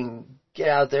so I can get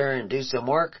out there and do some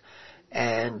work.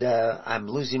 And I'm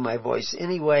losing my voice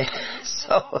anyway.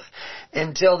 So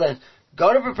until then,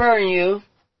 go to Preparing You.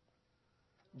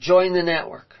 Join the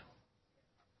network.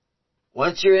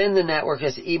 Once you're in the network,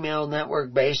 it's an email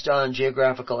network based on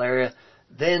geographical area.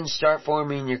 Then start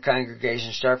forming your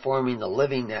congregation. Start forming the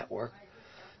living network.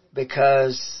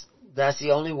 Because that's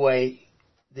the only way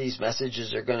these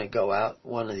messages are going to go out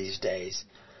one of these days.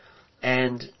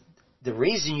 And the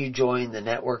reason you join the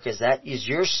network is that is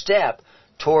your step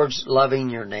towards loving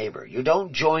your neighbor. You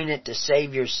don't join it to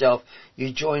save yourself.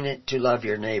 You join it to love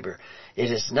your neighbor. It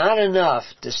is not enough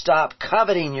to stop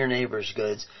coveting your neighbor's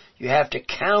goods. You have to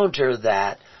counter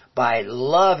that by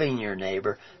loving your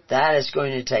neighbor. That is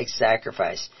going to take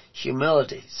sacrifice,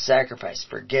 humility, sacrifice,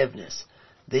 forgiveness.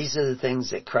 These are the things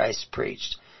that Christ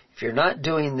preached. If you're not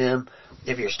doing them,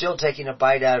 if you're still taking a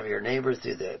bite out of your neighbor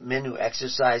through the men who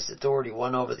exercised authority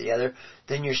one over the other,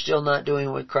 then you're still not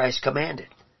doing what Christ commanded.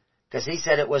 Because He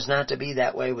said it was not to be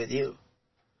that way with you.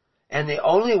 And the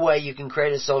only way you can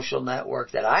create a social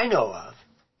network that I know of,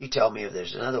 you tell me if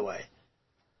there's another way,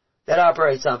 that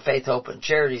operates on faith, hope, and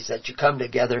charities, that you come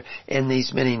together in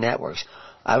these many networks.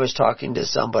 I was talking to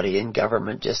somebody in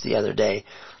government just the other day.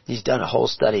 He's done a whole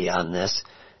study on this.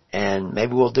 And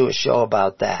maybe we'll do a show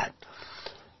about that.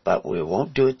 But we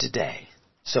won't do it today.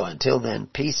 So until then,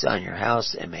 peace on your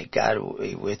house, and may God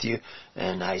be with you.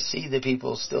 And I see the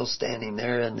people still standing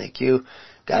there in the queue.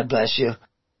 God bless you.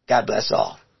 God bless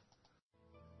all.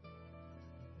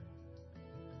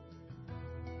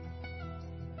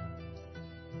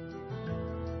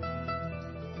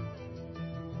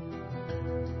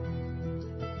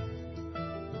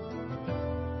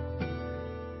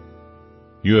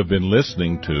 You have been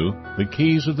listening to The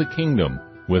Keys of the Kingdom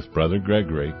with Brother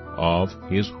Gregory of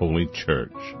His Holy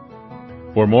Church.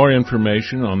 For more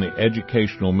information on the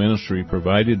educational ministry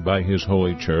provided by His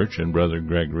Holy Church and Brother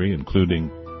Gregory,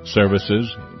 including services,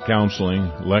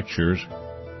 counseling, lectures,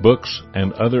 books,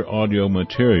 and other audio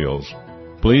materials,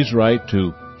 please write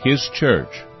to His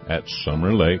Church at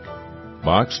Summer Lake,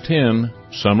 Box 10,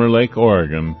 Summer Lake,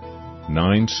 Oregon,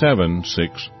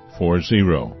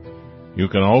 97640. You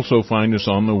can also find us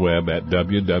on the web at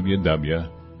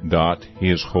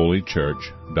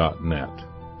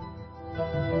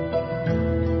www.hisholychurch.net.